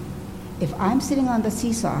fulcrum, if I'm sitting on the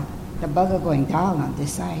seesaw, the bug are going down on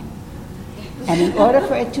this side. And in order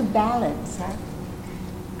for it to balance, I've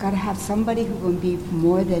got to have somebody who will be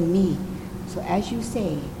more than me. So as you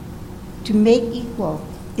say, to make equal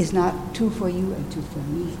is not 2 for you and 2 for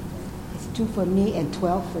me. It's 2 for me and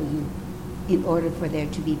 12 for you in order for there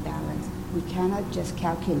to be balance. We cannot just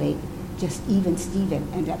calculate just even Steven,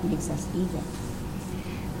 and that makes us even.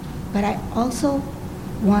 But I also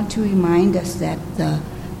want to remind us that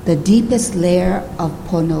the deepest layer of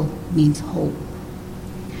pono means hope.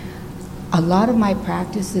 A lot of my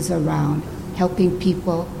practice is around helping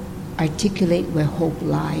people articulate where hope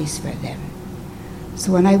lies for them.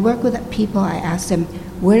 So when I work with people, I ask them,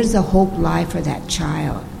 where does the hope lie for that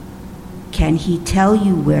child? Can he tell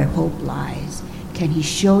you where hope lies? Can he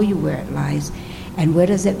show you where it lies? And where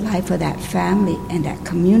does it lie for that family and that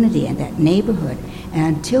community and that neighborhood?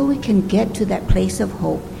 And until we can get to that place of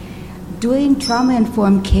hope, doing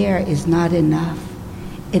trauma-informed care is not enough.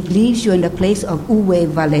 It leaves you in the place of uwe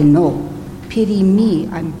vale no, Pity me,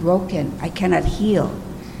 I'm broken, I cannot heal.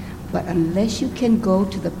 But unless you can go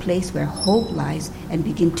to the place where hope lies and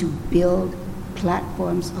begin to build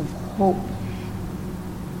platforms of hope,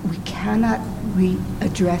 we cannot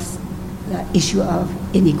address the issue of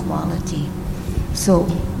inequality. So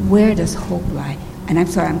where does hope lie? And I'm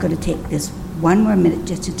sorry, I'm going to take this one more minute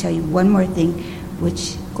just to tell you one more thing,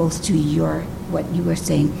 which goes to what you were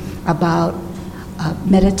saying about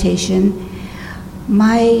meditation.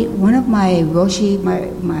 One of my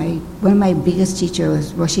biggest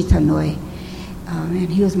teachers was Roshi Tanoi, and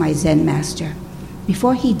he was my Zen master.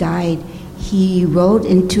 Before he died, he rode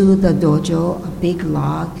into the dojo a big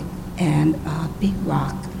log and a big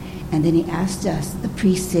rock, and then he asked us, the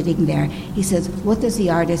priest sitting there, he says, "What does the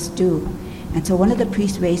artist do?" And so one of the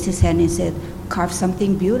priests raised his hand and said, "Carve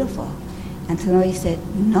something beautiful." And Tanoi said,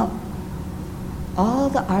 "No, all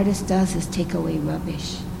the artist does is take away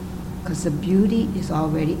rubbish, because the beauty is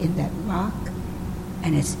already in that rock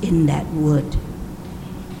and it's in that wood.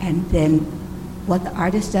 And then what the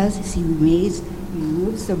artist does is he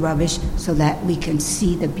removes the rubbish so that we can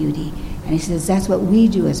see the beauty." And he says that's what we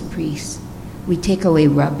do as priests. We take away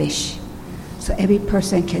rubbish so every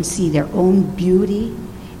person can see their own beauty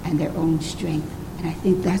and their own strength. And I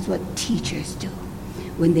think that's what teachers do.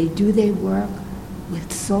 When they do their work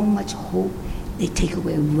with so much hope, they take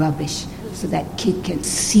away rubbish so that kid can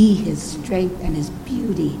see his strength and his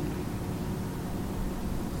beauty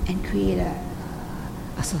and create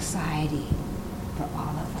a society for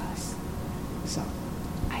all of us. So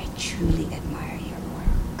I truly admire your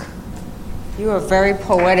work. You are very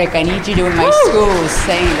poetic. I need you to in my schools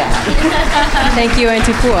saying that. Thank you,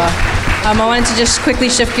 Auntie Pua. I wanted to just quickly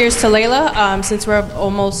shift gears to Layla, since we're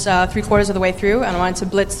almost 3/4 of the way through, and I wanted to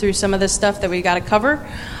blitz through some of the stuff that we got to cover.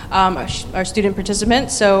 Our student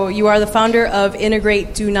participant. So you are the founder of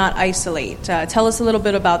Integrate, Do Not Isolate. Tell us a little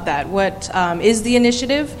bit about that. What is the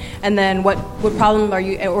initiative, and then what problem are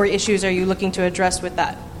you or issues are you looking to address with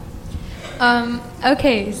that?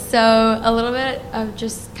 Okay, so a little bit of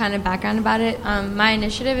just kind of background about it. My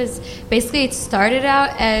initiative is basically, it started out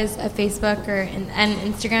as a Facebook or an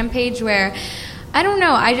Instagram page where, I don't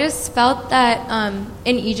know, I just felt that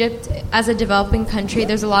in Egypt, as a developing country,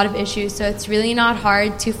 there's a lot of issues, so it's really not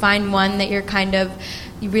hard to find one that you're kind of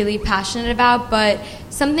really passionate about, but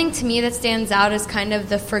something to me that stands out is kind of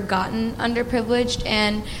the forgotten underprivileged,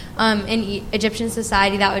 and in Egyptian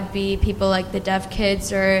society that would be people like the deaf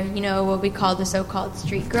kids, or what we call the so-called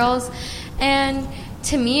street girls. And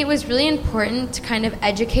to me it was really important to kind of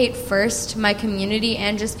educate first my community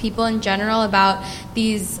and just people in general about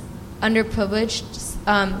these underprivileged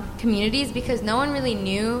communities, because no one really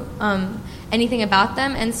knew anything about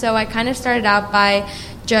them. And so I kind of started out by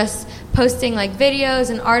just posting like videos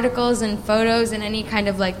and articles and photos and any kind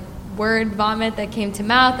of like word vomit that came to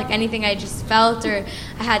mouth, like anything I just felt or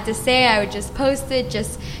I had to say, I would just post it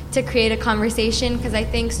just to create a conversation, because I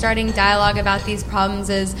think starting dialogue about these problems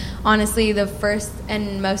is honestly the first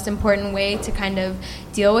and most important way to kind of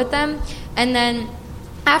deal with them. And then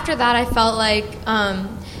after that I felt like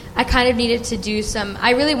I kind of needed to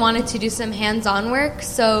I really wanted to do some hands-on work,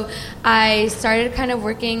 so I started kind of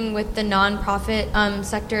working with the nonprofit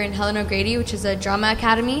sector in Helen O'Grady, which is a drama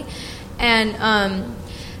academy. And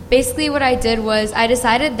basically what I did was I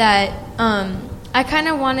decided that I kind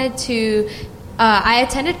of wanted to, I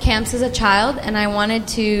attended camps as a child, and I wanted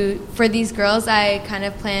to, for these girls, I kind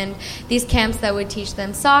of planned these camps that would teach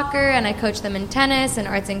them soccer, and I coached them in tennis and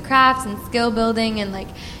arts and crafts and skill building and like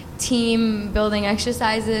team building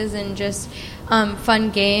exercises and just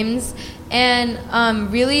fun games. And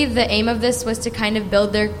really the aim of this was to kind of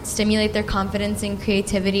stimulate their confidence and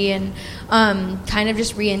creativity, and kind of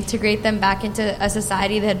just reintegrate them back into a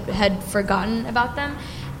society that had forgotten about them.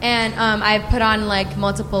 And I put on like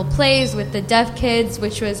multiple plays with the deaf kids,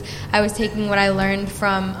 which was, I was taking what I learned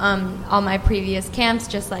from all my previous camps,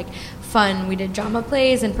 just like fun. We did drama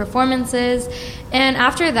plays and performances. And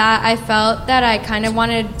after that, I felt that I kind of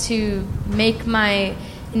wanted to make my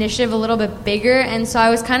initiative a little bit bigger, and so I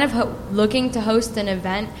was kind of looking to host an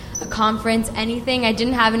event, a conference, anything. I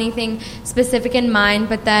didn't have anything specific in mind,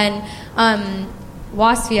 but then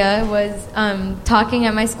Wasfia was talking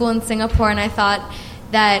at my school in Singapore, and I thought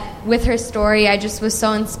that with her story, I just was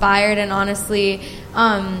so inspired, and honestly,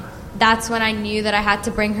 that's when I knew that I had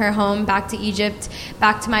to bring her home, back to Egypt,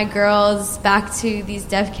 back to my girls, back to these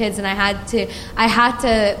deaf kids, and I had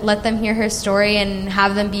to let them hear her story and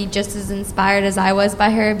have them be just as inspired as I was by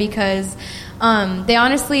her, because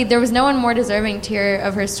there was no one more deserving to hear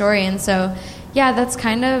of her story. And so, yeah, that's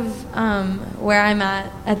kind of where I'm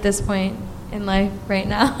at this point. in life right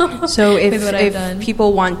now. So with what I've done. if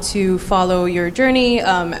people want to follow your journey,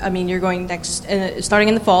 I mean, you're going starting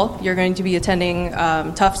in the fall, you're going to be attending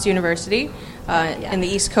Tufts University in the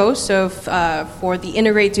East Coast. So for the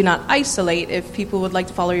Integrate, Do Not Isolate, if people would like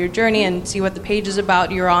to follow your journey and see what the page is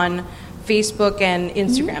about, you're on Facebook and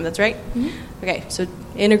Instagram, that's right? Okay, so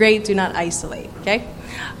Integrate, Do Not Isolate, okay?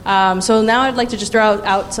 So now I'd like to just throw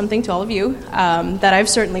out something to all of you that I've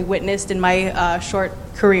certainly witnessed in my short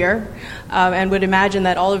career and would imagine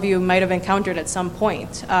that all of you might have encountered at some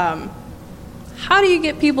point. How do you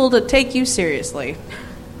get people to take you seriously?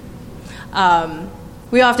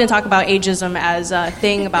 We often talk about ageism as a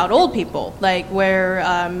thing about old people, like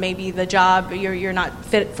where maybe the job, you're not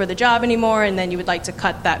fit for the job anymore, and then you would like to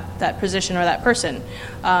cut that position or that person.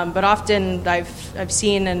 But often I've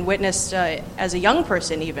seen and witnessed as a young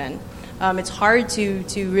person even, it's hard to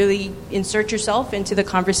really insert yourself into the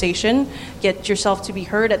conversation, get yourself to be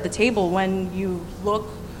heard at the table when you look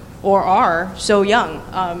or are so young.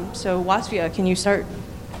 So Wasfia, can you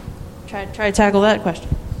try to tackle that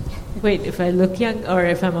question? Wait, if I look young or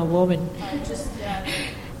if I'm a woman?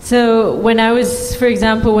 So when I was, for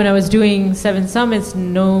example, when I was doing 7 Summits,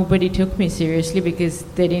 nobody took me seriously because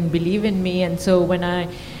they didn't believe in me. And so when I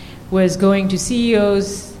was going to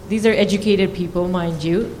CEOs, these are educated people, mind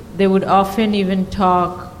you, they would often even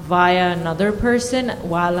talk via another person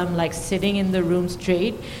while I'm like sitting in the room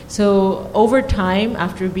straight. So over time,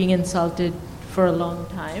 after being insulted for a long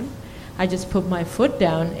time, I just put my foot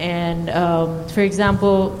down. And for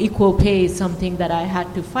example, equal pay is something that I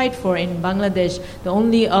had to fight for. In Bangladesh, the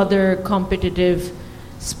only other competitive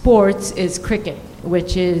sports is cricket,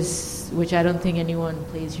 which I don't think anyone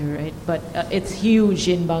plays here, right? But it's huge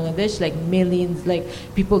in Bangladesh, like millions, like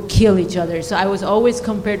people kill each other. So I was always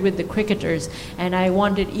compared with the cricketers, and I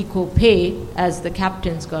wanted equal pay as the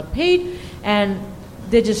captains got paid. And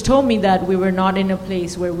they just told me that we were not in a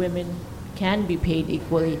place where women can be paid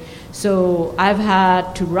equally. So I've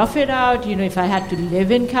had to rough it out. You know, if I had to live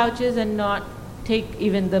in couches and not take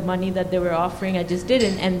even the money that they were offering, I just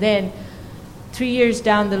didn't. And then 3 years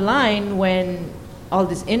down the line, when all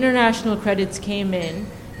these international credits came in,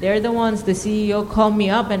 they're the ones, the CEO called me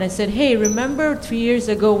up and I said, hey, remember 3 years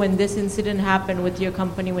ago when this incident happened with your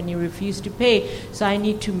company when you refused to pay? So I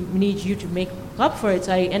need you to make up for it.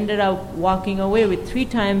 So I ended up walking away with 3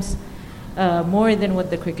 times more than what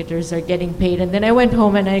the cricketers are getting paid. And then I went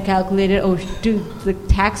home and I calculated, oh, dude, the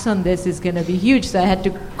tax on this is going to be huge. So I had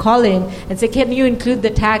to call in and say, can you include the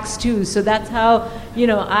tax too? So that's how,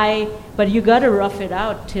 but you got to rough it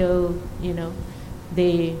out till,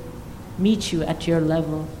 they meet you at your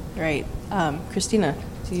level. Right. Christina,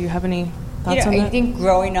 do you have any thoughts on that? I think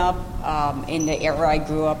growing up in the era I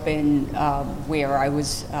grew up in, where I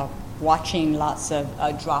was watching lots of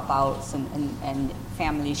dropouts and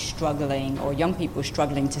families struggling or young people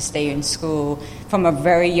struggling to stay in school from a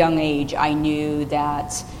very young age, I knew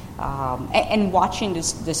that, and watching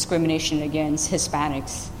this discrimination against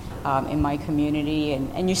Hispanics in my community,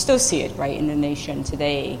 and you still see it, right, in the nation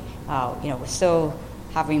today. We're still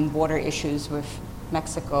having border issues with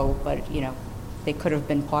Mexico, but, they could have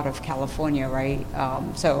been part of California, right?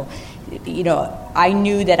 So, I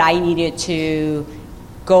knew that I needed to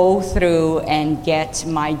go through and get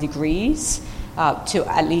my degrees to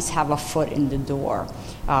at least have a foot in the door.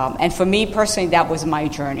 And for me personally, that was my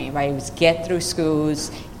journey, right? It was get through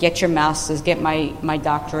schools, get your master's, get my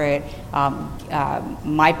doctorate.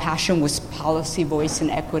 My passion was policy, voice, and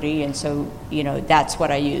equity, and so, that's what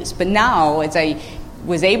I used. But now, as I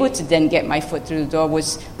was able to then get my foot through the door,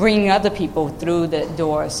 was bringing other people through the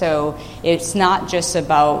door. So it's not just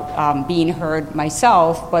about being heard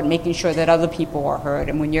myself, but making sure that other people are heard.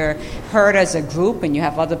 And when you're heard as a group and you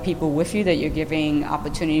have other people with you that you're giving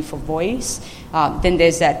opportunity for voice, then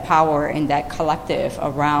there's that power and that collective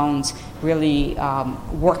around really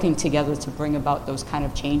working together to bring about those kind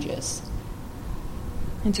of changes.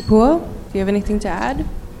 And Tipua, do you have anything to add?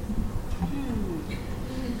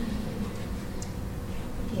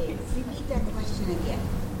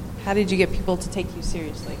 How did you get people to take you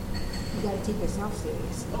seriously? You got to take yourself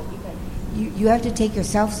seriously. You have to take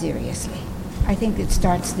yourself seriously. I think it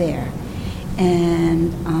starts there,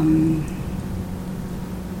 and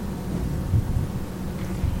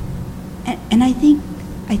I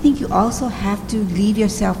think you also have to leave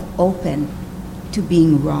yourself open to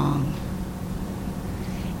being wrong,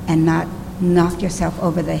 and not knock yourself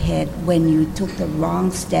over the head when you took the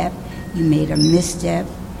wrong step, you made a misstep.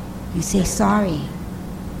 You say sorry.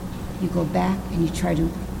 You go back and you try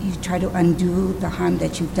to undo the harm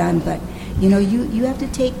that you've done, but you have to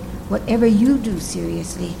take whatever you do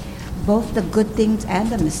seriously, both the good things and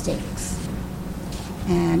the mistakes.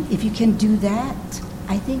 And if you can do that,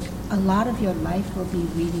 I think a lot of your life will be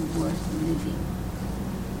really worth living.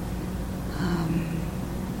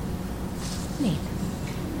 Nate.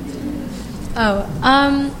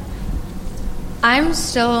 I'm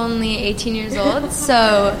still only 18 years old, so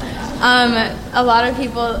a lot of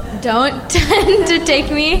people don't tend to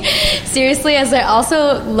take me seriously, as I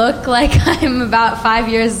also look like I'm about 5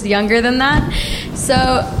 years younger than that. So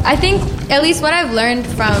I think, at least what I've learned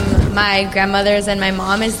from my grandmothers and my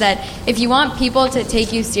mom, is that if you want people to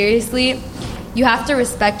take you seriously, you have to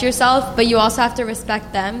respect yourself, but you also have to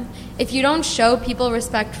respect them. If you don't show people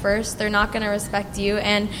respect first, they're not going to respect you.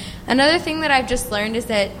 And another thing that I've just learned is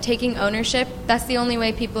that taking ownership, that's the only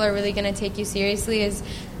way people are really going to take you seriously, is,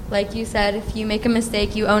 like you said, if you make a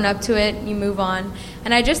mistake, you own up to it, you move on.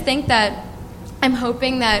 And I just think that I'm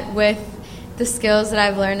hoping that with the skills that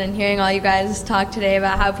I've learned and hearing all you guys talk today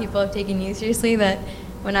about how people have taken you seriously, that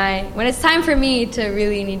when it's time for me to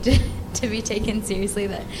really need to be taken seriously,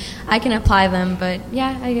 that I can apply them. But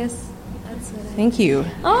yeah, I guess that's what Thank you.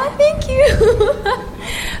 Oh, thank you.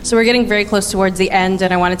 So we're getting very close towards the end,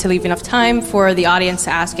 and I wanted to leave enough time for the audience to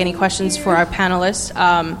ask any questions for our panelists.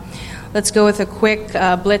 Let's go with a quick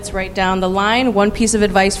blitz right down the line. One piece of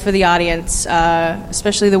advice for the audience,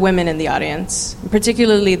 especially the women in the audience,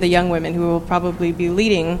 particularly the young women who will probably be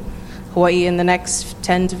leading Hawaii in the next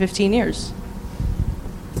 10 to 15 years.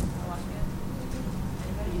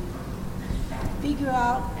 Figure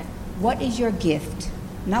out what is your gift.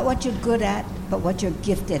 Not what you're good at, but what you're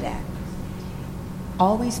gifted at.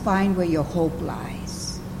 Always find where your hope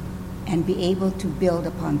lies and be able to build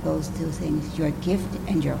upon those two things, your gift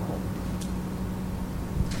and your hope.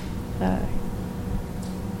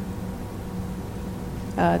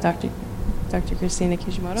 Dr. Christina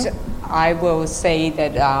Kishimoto? So I will say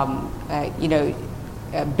that,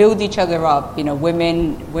 build each other up.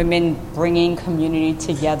 Women bringing community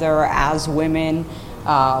together as women.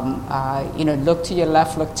 Look to your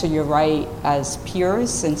left, look to your right as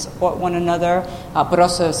peers and support one another, but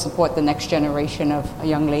also support the next generation of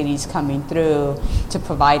young ladies coming through to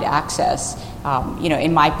provide access.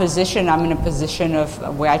 In my position, I'm in a position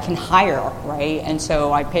of where I can hire, right? And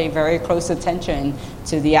so I pay very close attention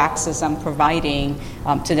to the access I'm providing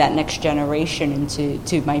to that next generation and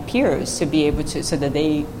to my peers to be able to, so that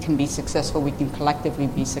they can be successful, we can collectively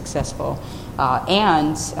be successful.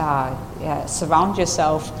 And surround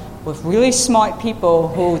yourself with really smart people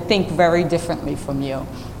who think very differently from you.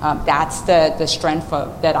 That's the strength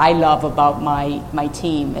that I love about my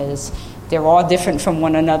team is they're all different from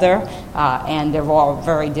one another, and they're all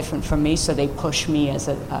very different from me. So they push me as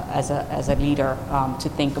a leader to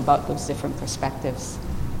think about those different perspectives.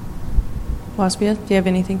 Wasfia, do you have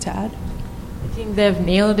anything to add? I think they've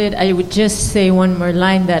nailed it. I would just say one more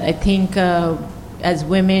line that I think as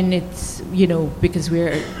women, it's, because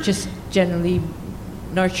we're just generally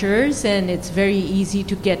nurturers, and it's very easy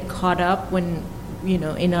to get caught up when,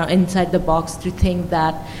 in our inside the box, to think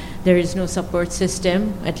that there is no support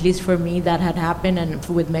system. At least for me, that had happened, and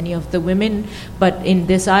with many of the women. But in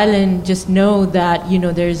this island, just know that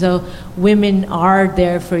there's women are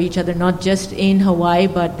there for each other, not just in Hawaii,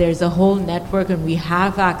 but there's a whole network, and we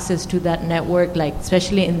have access to that network. Like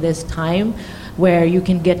especially in this time, where you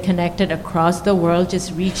can get connected across the world,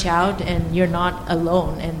 just reach out, and you're not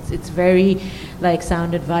alone. And it's very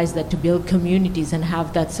sound advice that to build communities and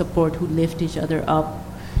have that support who lift each other up,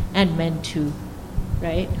 and men too.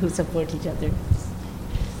 Right, who support each other.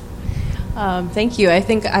 Thank you. I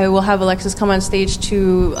think I will have Alexis come on stage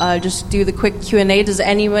to just do the quick Q&A. Does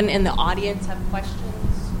anyone in the audience have questions?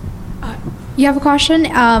 You have a question?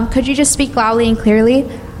 Could you just speak loudly and clearly?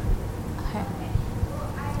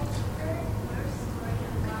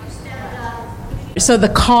 So the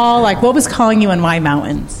call, what was calling you on Y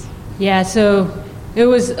Mountains? Yeah, so it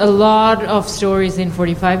was a lot of stories in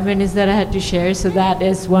 45 minutes that I had to share. So that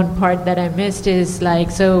is one part that I missed is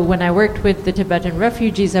so when I worked with the Tibetan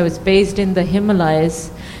refugees, I was based in the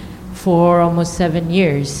Himalayas for almost 7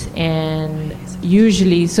 years. And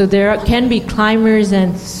usually, so there can be climbers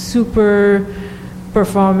and super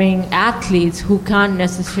performing athletes who can't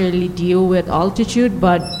necessarily deal with altitude,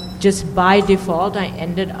 but just by default, I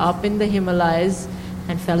ended up in the Himalayas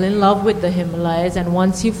and fell in love with the Himalayas. And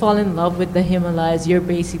once you fall in love with the Himalayas, you're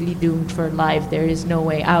basically doomed for life. There is no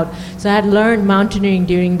way out. So I had learned mountaineering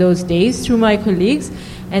during those days through my colleagues.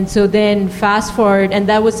 And so then fast forward, and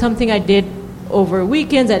that was something I did over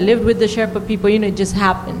weekends. I lived with the Sherpa people, it just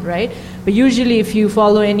happened, right? But usually if you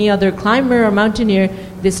follow any other climber or mountaineer,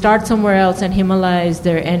 they start somewhere else, and Himalaya is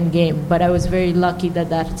their end game. But I was very lucky that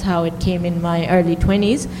that's how it came in my early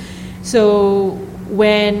 20s. So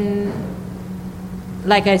when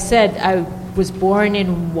like I said, I was born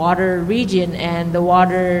in water region, and the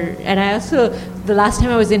water, and I also, the last time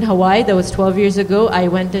I was in Hawaii, that was 12 years ago, I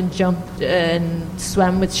went and jumped and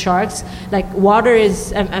swam with sharks. Like water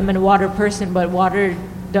is, I'm a water person, but water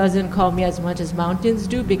doesn't call me as much as mountains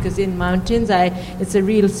do, because in mountains, it's a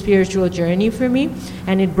real spiritual journey for me,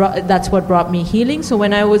 and that's what brought me healing. So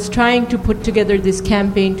when I was trying to put together this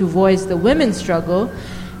campaign to voice the women's struggle,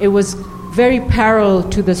 it was very parallel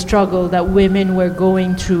to the struggle that women were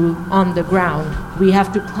going through on the ground. We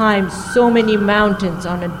have to climb so many mountains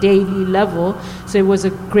on a daily level, so it was a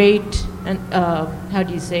great, how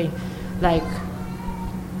do you say, like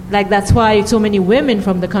that's why so many women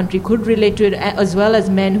from the country could relate to it, as well as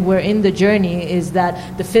men who were in the journey, is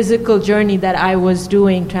that the physical journey that I was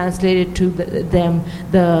doing translated to them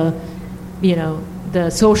the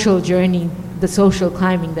social journey, the social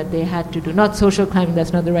climbing that they had to do. Not social climbing,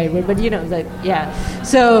 that's not the right word, but yeah.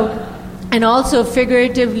 So, and also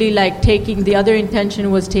figuratively, like the other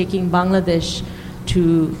intention was taking Bangladesh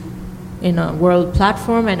to, a world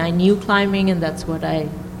platform, and I knew climbing, and that's what I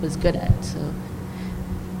was good at, so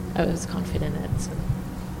I was confident at it, so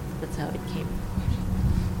that's how it came.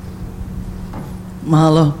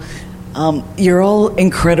 Mahalo. You're all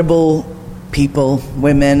incredible people,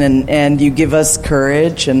 women, and you give us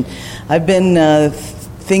courage. And I've been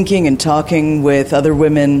thinking and talking with other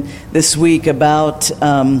women this week about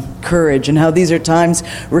courage and how these are times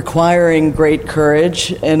requiring great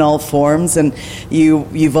courage in all forms. And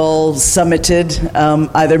you've all summited,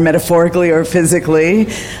 either metaphorically or physically,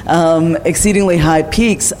 exceedingly high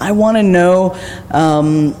peaks. I want to know,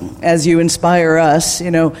 as you inspire us,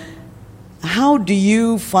 how do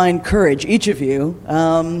you find courage, each of you,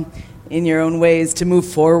 in your own ways, to move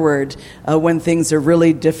forward when things are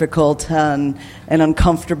really difficult and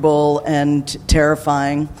uncomfortable and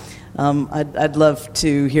terrifying? I'd love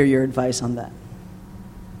to hear your advice on that.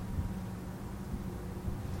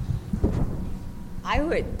 I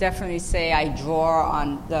would definitely say I draw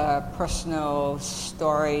on the personal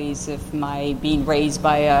stories of my being raised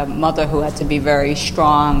by a mother who had to be very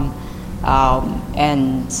strong,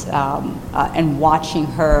 and watching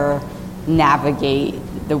her navigate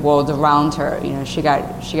the world around her. She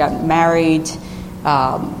got married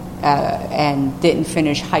and didn't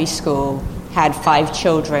finish high school, had 5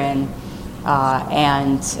 children,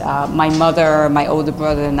 and my mother, my older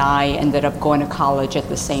brother, and I ended up going to college at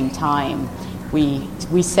the same time.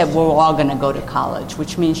 We said we're all going to go to college,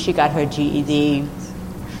 which means she got her GED,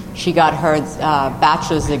 she got her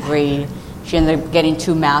bachelor's degree, she ended up getting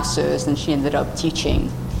 2 masters, and she ended up teaching.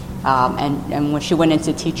 And when she went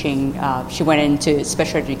into teaching, she went into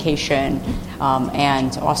special education,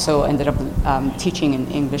 and also ended up teaching in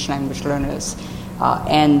English language learners.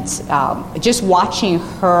 And just watching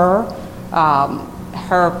her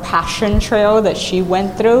passion trail that she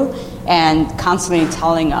went through, and constantly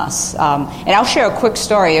telling us. And I'll share a quick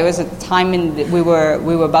story. It was at the time we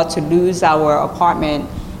were about to lose our apartment,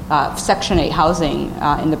 Section 8 housing,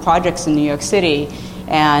 in the projects in New York City.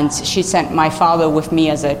 And she sent my father with me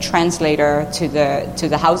as a translator to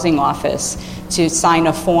the housing office to sign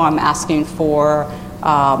a form asking for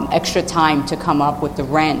extra time to come up with the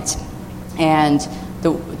rent. And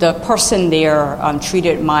the person there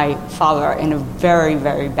treated my father in a very,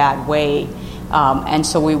 very bad way. And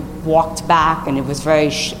so we walked back, and it was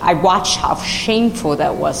I watched how shameful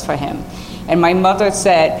that was for him. And my mother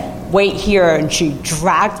said, "Wait here," and she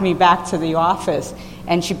dragged me back to the office.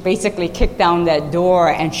 And she basically kicked down that door,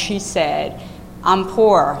 and she said, "I'm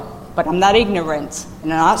poor, but I'm not ignorant,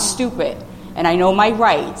 and I'm not stupid, and I know my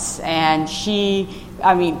rights." And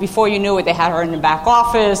before you knew it, they had her in the back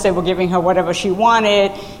office. They were giving her whatever she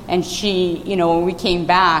wanted. And she, when we came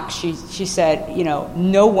back, she said,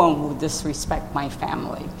 "No one will disrespect my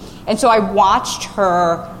family." And so I watched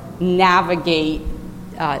her navigate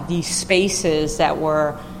these spaces that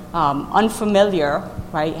were unfamiliar,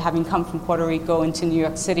 right? Having come from Puerto Rico into New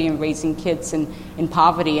York City and raising kids in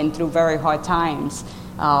poverty and through very hard times,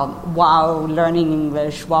 while learning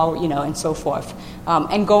English, and so forth.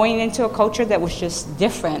 And going into a culture that was just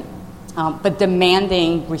different, but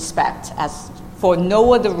demanding respect for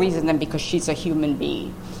no other reason than because she's a human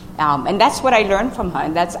being. And that's what I learned from her.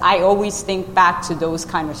 And I always think back to those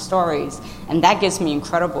kind of stories. And that gives me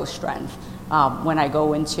incredible strength when I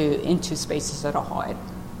go into spaces that are hard.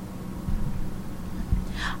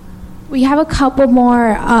 We have a couple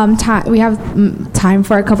more time. We have time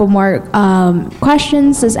for a couple more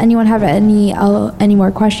questions. Does anyone have any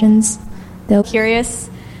more questions? Curious.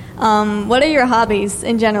 What are your hobbies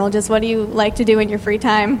in general? Just what do you like to do in your free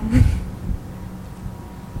time?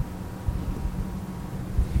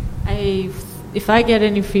 If I get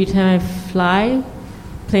any free time, I fly.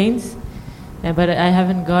 planes. But I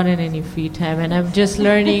haven't gotten any free time, and I'm just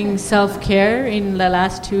learning self-care in the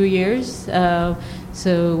last 2 years.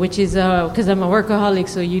 Which is because I'm a workaholic,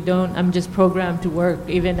 so I'm just programmed to work,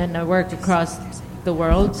 and I work across the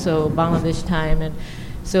world, so Bangladesh time, and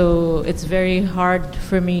so it's very hard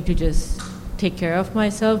for me to just take care of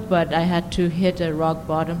myself. But I had to hit a rock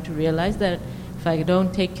bottom to realize that if I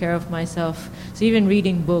don't take care of myself, so even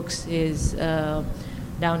reading books is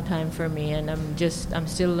downtime for me, and I'm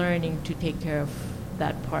still learning to take care of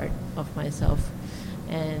that part of myself.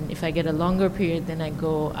 And if I get a longer period, then I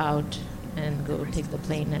go out and go take the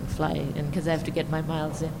plane and fly, and because I have to get my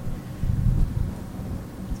miles in.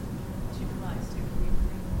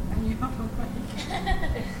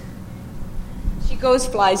 She goes,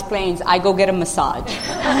 flies planes. I go get a massage.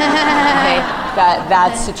 Okay,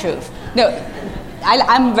 that's the truth. No,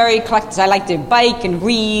 I'm very eclectic. I like to bike and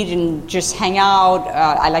read and just hang out.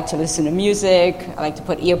 I like to listen to music. I like to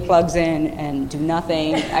put earplugs in and do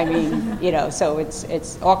nothing. I mean, so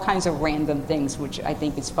it's all kinds of random things, which I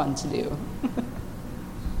think is fun to do.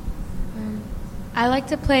 I like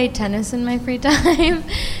to play tennis in my free time,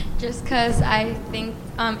 just because I think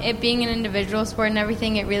it being an individual sport and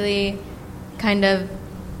everything, it really kind of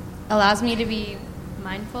allows me to be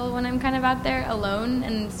mindful when I'm kind of out there alone,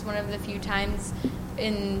 and it's one of the few times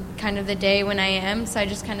in kind of the day when I am, so I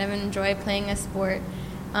just kind of enjoy playing a sport,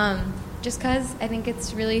 just because I think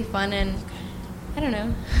it's really fun, and I don't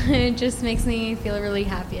know, it just makes me feel really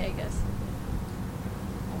happy, I guess.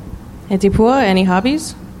 And Dipua, any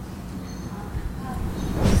hobbies?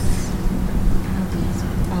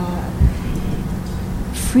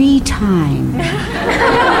 Free time.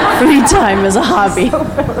 Free time is a hobby.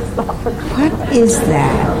 What is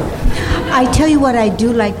that? I tell you what I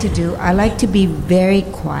do like to do. I like to be very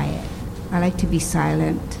quiet. I like to be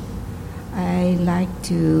silent. I like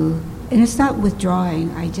to, and it's not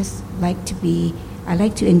withdrawing. I just like to I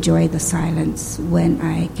like to enjoy the silence when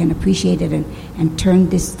I can appreciate it and turn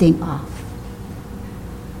this thing off.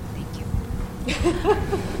 Thank you.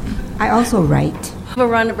 I also write. A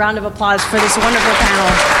round of applause for this wonderful panel.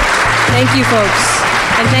 Thank you, folks.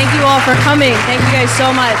 And thank you all for coming. Thank you guys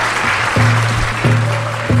so much.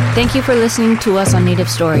 Thank you for listening to us on Native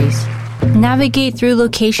Stories. Navigate through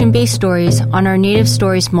location-based stories on our Native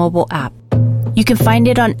Stories mobile app. You can find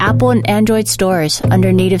it on Apple and Android stores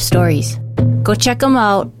under Native Stories. Go check them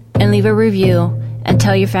out and leave a review and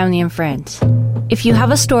tell your family and friends. If you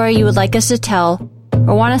have a story you would like us to tell,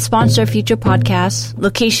 or want to sponsor a future podcast,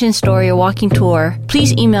 location story, or walking tour,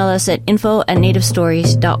 please email us at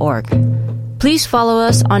info@nativestories.org. Please follow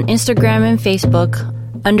us on Instagram and Facebook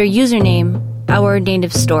under username Our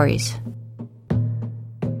Native Stories.